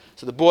donkey.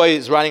 So the boy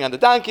is riding on the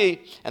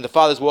donkey, and the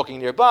father's walking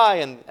nearby,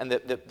 and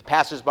the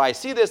passers-by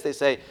see this. They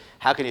say,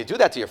 how can you do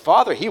that to your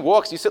father? He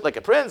walks, you sit like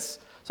a prince.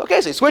 So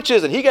okay, so he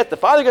switches, and the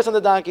father gets on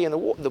the donkey, and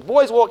the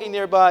boy's walking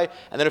nearby,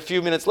 and then a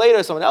few minutes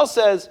later, someone else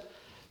says,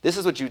 this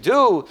is what you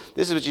do,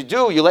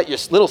 you let your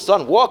little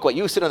son walk while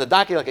you sit on the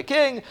donkey like a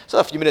king. So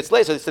a few minutes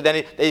later, so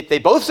then they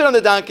both sit on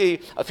the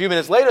donkey. A few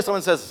minutes later,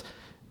 someone says,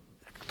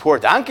 poor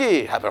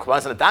donkey, on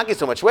the donkey,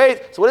 so much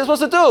weight. So what are they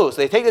supposed to do? So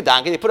they take the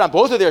donkey, they put it on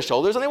both of their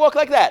shoulders, and they walk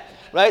like that.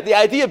 Right? The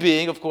idea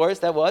being, of course,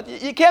 that what?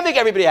 You can't make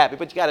everybody happy,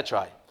 but you got to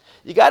try.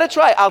 You got to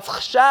try. Al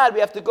chshad, we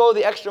have to go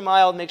the extra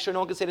mile, make sure no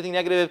one can say anything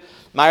negative.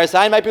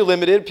 Marasayan might be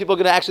limited. People are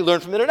going to actually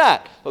learn from it or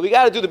not. But we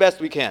got to do the best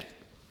we can.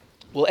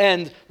 We'll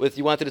end with,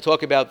 you wanted to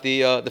talk about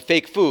the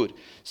fake food.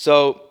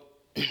 So,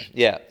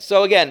 yeah.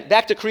 So again,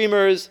 back to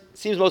creamers. It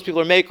seems most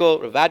people are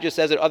makel. Rav Adya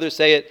says it, others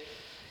say it.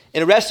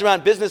 In a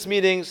restaurant, business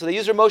meetings, so they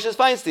use Moshe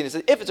Feinstein. He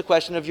says, if it's a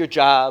question of your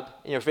job,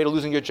 and you're afraid of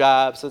losing your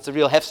job, so it's a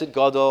real hefsid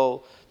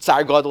gadol,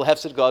 tsar gadol,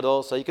 hefsid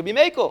gadol, so you can be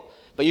mekel.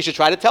 But you should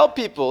try to tell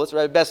people, that's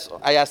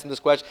right, I asked him this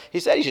question, he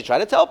said, you should try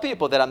to tell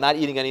people that I'm not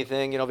eating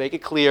anything, make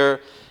it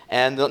clear,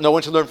 and no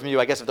one should learn from you.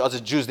 I guess if there are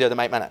other Jews there, they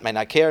might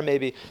not care,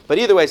 maybe. But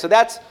either way, so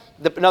that's,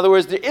 in other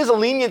words, there is a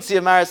leniency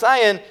of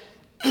Marasayan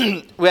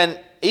when,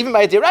 even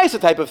by a deraisa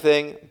type of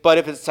thing, but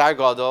if it's tsar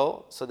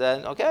gadol, so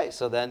then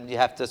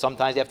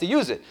sometimes you have to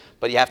use it.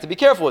 But you have to be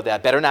careful with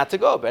that. Better not to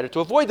go. Better to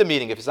avoid the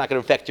meeting if it's not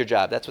going to affect your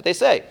job. That's what they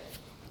say.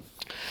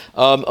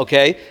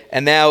 Okay,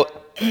 and now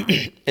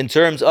in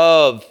terms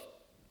of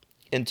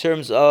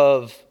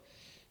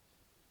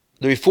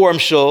the Reform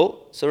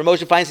Shul, so Rav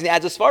Moshe Feinstein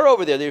adds a svara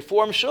over there, the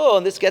Reform Shul,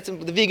 and this gets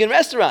into the vegan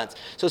restaurants.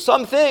 So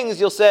some things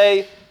you'll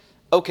say,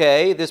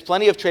 okay, there's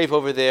plenty of treif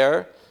over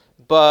there,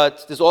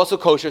 but there's also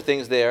kosher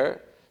things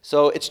there.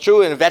 So it's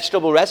true in a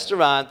vegetable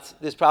restaurant,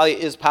 there's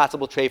probably is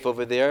possible treif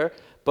over there.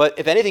 But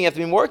if anything, you have to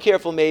be more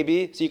careful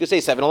maybe. So you could say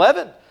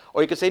 7-Eleven.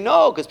 Or you could say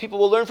no, because people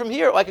will learn from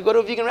here. Or I could go to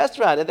a vegan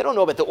restaurant, and they don't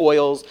know about the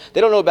oils. They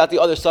don't know about the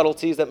other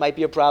subtleties that might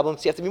be a problem.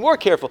 So you have to be more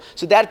careful.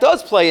 So that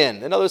does play in.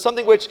 In other words,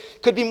 something which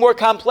could be more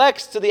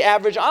complex to the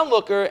average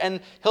onlooker, and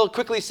he'll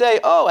quickly say,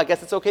 oh, I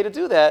guess it's okay to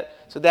do that.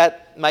 So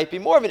that might be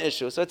more of an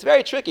issue. So it's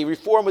very tricky.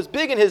 Reform was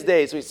big in his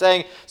day. So he's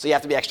saying, so you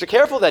have to be extra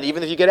careful then,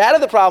 even if you get out of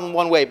the problem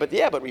one way. But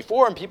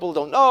reform, people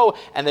don't know,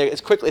 and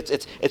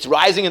it's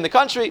rising in the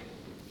country.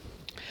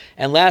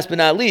 And last but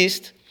not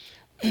least,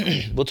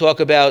 we'll talk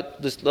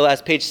about the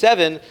last page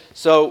 7.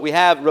 So we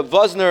have Rav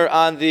Vosner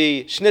on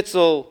the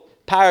schnitzel,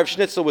 power of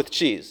schnitzel with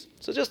cheese.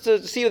 So just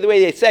to see the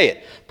way they say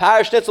it, power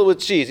of schnitzel with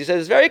cheese. He says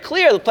it's very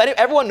clear.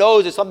 Everyone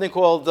knows there's something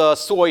called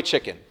soy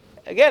chicken.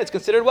 Again, it's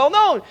considered well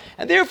known,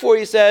 and therefore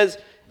he says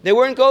there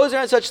weren't gozer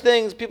on such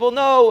things. People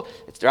know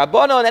it's the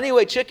rabbanon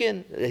anyway.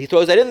 Chicken. He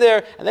throws that in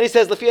there, and then he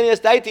says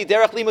lefiyanias daiti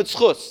derech limud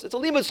schus. It's a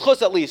limud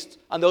schus at least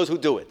on those who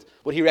do it.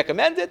 Would he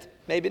recommend it?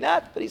 Maybe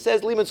not, but he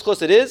says limud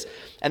schus it is.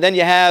 And then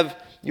you have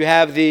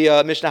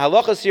the Mishnah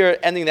Halachas here,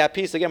 ending that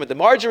piece again with the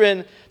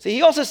margarine. So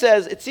he also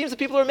says, it seems that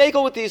people are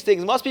makel with these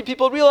things. It must be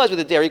people realize with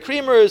the dairy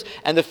creamers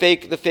and the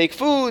fake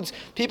foods,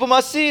 people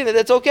must see that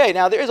it's okay.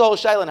 Now, there is a whole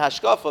shayla in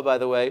Hashkafa, by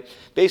the way,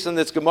 based on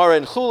this Gemara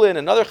in Chulin,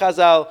 another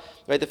Chazal,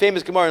 right, the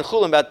famous Gemara in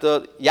Chulin about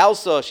the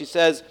Yalsa. She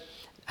says,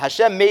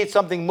 Hashem made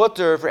something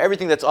mutter for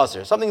everything that's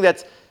usher. Something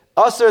that's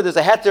usher, there's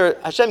a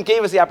heter. Hashem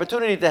gave us the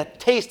opportunity to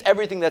taste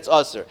everything that's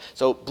usher.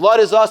 So blood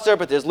is usher,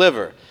 but there's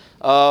liver.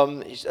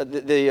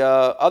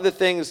 The other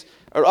things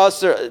are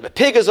usher.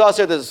 Pig is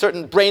usher. There's a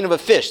certain brain of a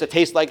fish that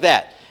tastes like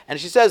that. And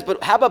she says,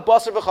 but how about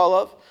basar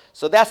v'chalav?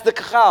 So that's the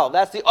kachal.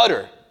 That's the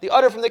udder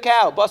from the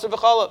cow. Basar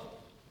v'chalav.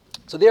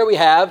 So there we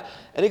have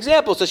an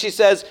example. So she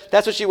says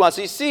that's what she wants.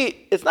 So you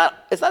see, it's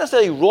not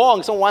necessarily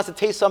wrong. Someone wants to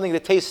taste something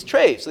that tastes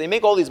treif. So they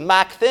make all these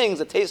mock things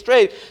that taste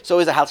treif. So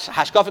is it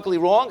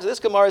hashkafically wrong? So this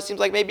Gemara seems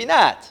like maybe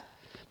not.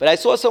 But I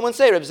saw someone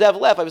say, Reb Zev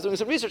left, I was doing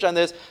some research on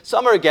this,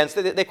 some are against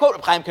it. They quote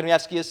Reb Chaim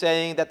Kanievsky as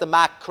saying that the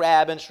mock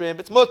crab and shrimp,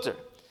 it's mutter.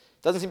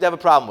 Doesn't seem to have a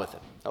problem with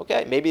it.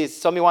 Okay? Maybe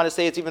some want to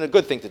say it's even a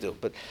good thing to do.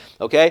 But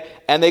okay?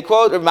 And they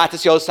quote Reb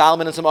Matisyahu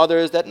Salomon and some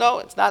others that no,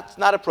 it's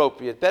not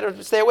appropriate.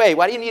 Better stay away.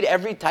 Why do you need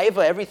every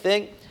taiva,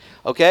 everything?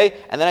 Okay?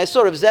 And then I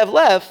saw Reb Zev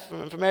left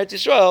from Eretz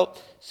Yisrael.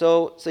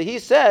 So he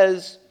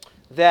says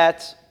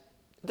that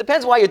it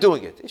depends why you're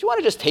doing it. If you want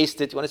to just taste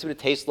it, you want to see what it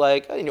tastes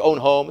like in your own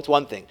home, it's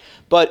one thing.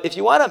 But if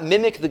you want to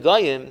mimic the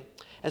Goyim,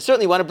 and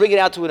certainly you want to bring it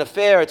out to an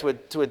affair, to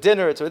a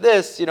dinner, to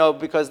this,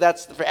 because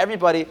that's for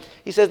everybody,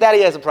 he says that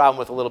he has a problem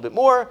with a little bit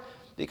more,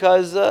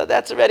 because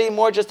that's already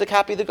more just to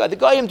copy the Goyim. The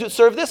Goyim do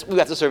serve this, we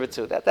have to serve it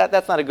too.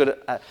 That's not a good...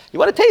 you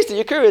want to taste it,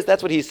 you're curious,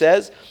 that's what he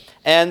says.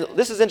 And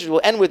this is interesting.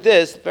 We'll end with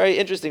this, very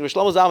interesting. Rosh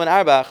Shlomo Zalman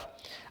Auerbach,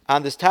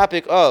 on this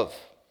topic of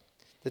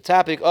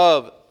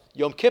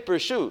Yom Kippur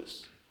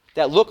shoes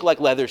that look like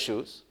leather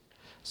shoes.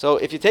 So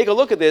if you take a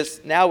look at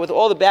this, now with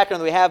all the background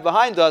that we have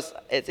behind us,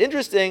 it's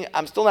interesting.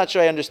 I'm still not sure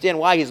I understand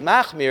why he's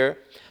machmir,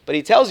 but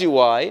he tells you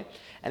why.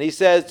 And he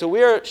says to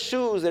wear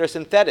shoes that are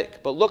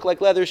synthetic but look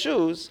like leather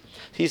shoes,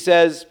 he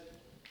says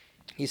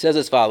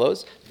as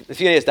follows. The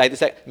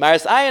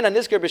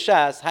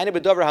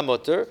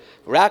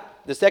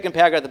second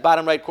paragraph at the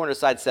bottom right corner,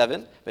 side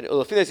 7.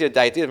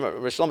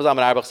 Shlomo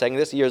Zalman Auerbach saying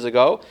this years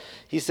ago.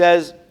 He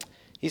says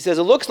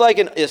it looks like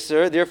an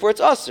isser, therefore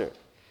it's usser.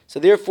 So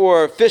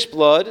therefore, fish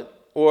blood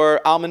or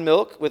almond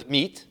milk with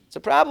meat, it's a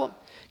problem.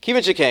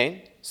 Kivin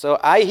shekain. So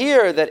I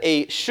hear that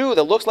a shoe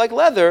that looks like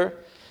leather,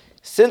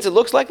 since it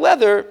looks like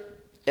leather,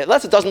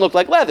 unless it doesn't look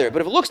like leather,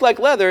 but if it looks like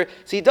leather,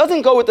 so he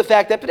doesn't go with the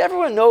fact that, but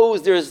everyone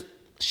knows there's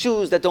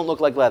shoes that don't look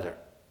like leather.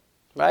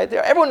 Right?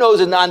 Everyone knows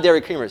there's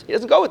non-dairy creamers. He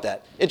doesn't go with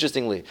that,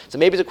 interestingly. So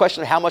maybe it's a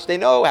question of how much they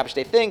know, how much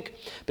they think.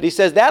 But he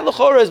says that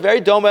l'chora is very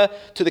doma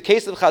to the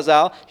case of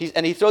Chazal,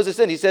 and he throws this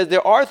in. He says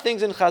there are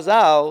things in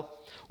Chazal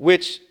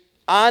which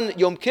on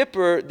Yom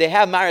Kippur, they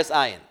have Maris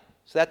Ayin.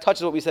 So that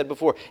touches what we said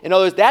before. In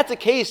other words, that's a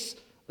case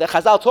that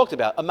Chazal talked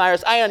about, a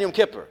Maris Ayin on Yom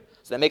Kippur.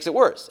 So that makes it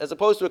worse. As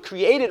opposed to a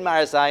created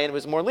Maris Ayin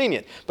was more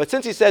lenient. But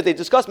since he says they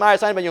discussed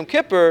Maris Ayin by Yom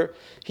Kippur,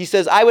 he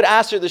says, I would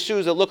ask her the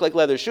shoes that look like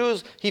leather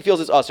shoes. He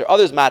feels it's usher.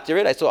 Others matir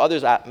it. I saw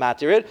others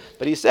matir it.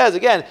 But he says,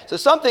 again, so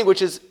something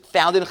which is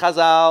found in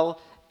Chazal,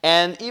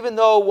 and even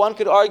though one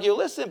could argue,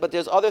 listen, but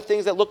there's other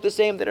things that look the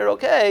same that are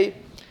okay,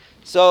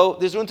 so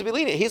there's room to be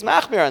lenient. He's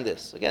machmir on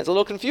this. Again, it's a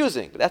little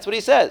confusing, but that's what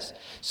he says.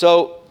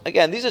 So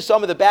again, these are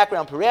some of the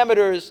background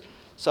parameters,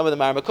 some of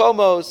the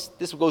marmakomos.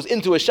 This goes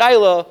into a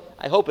shaila.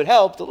 I hope it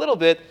helped a little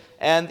bit.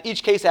 And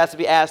each case has to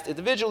be asked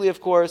individually,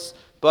 of course,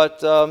 but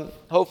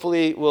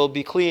hopefully we'll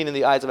be clean in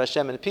the eyes of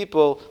Hashem and the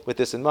people with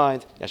this in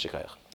mind. Yashikayach.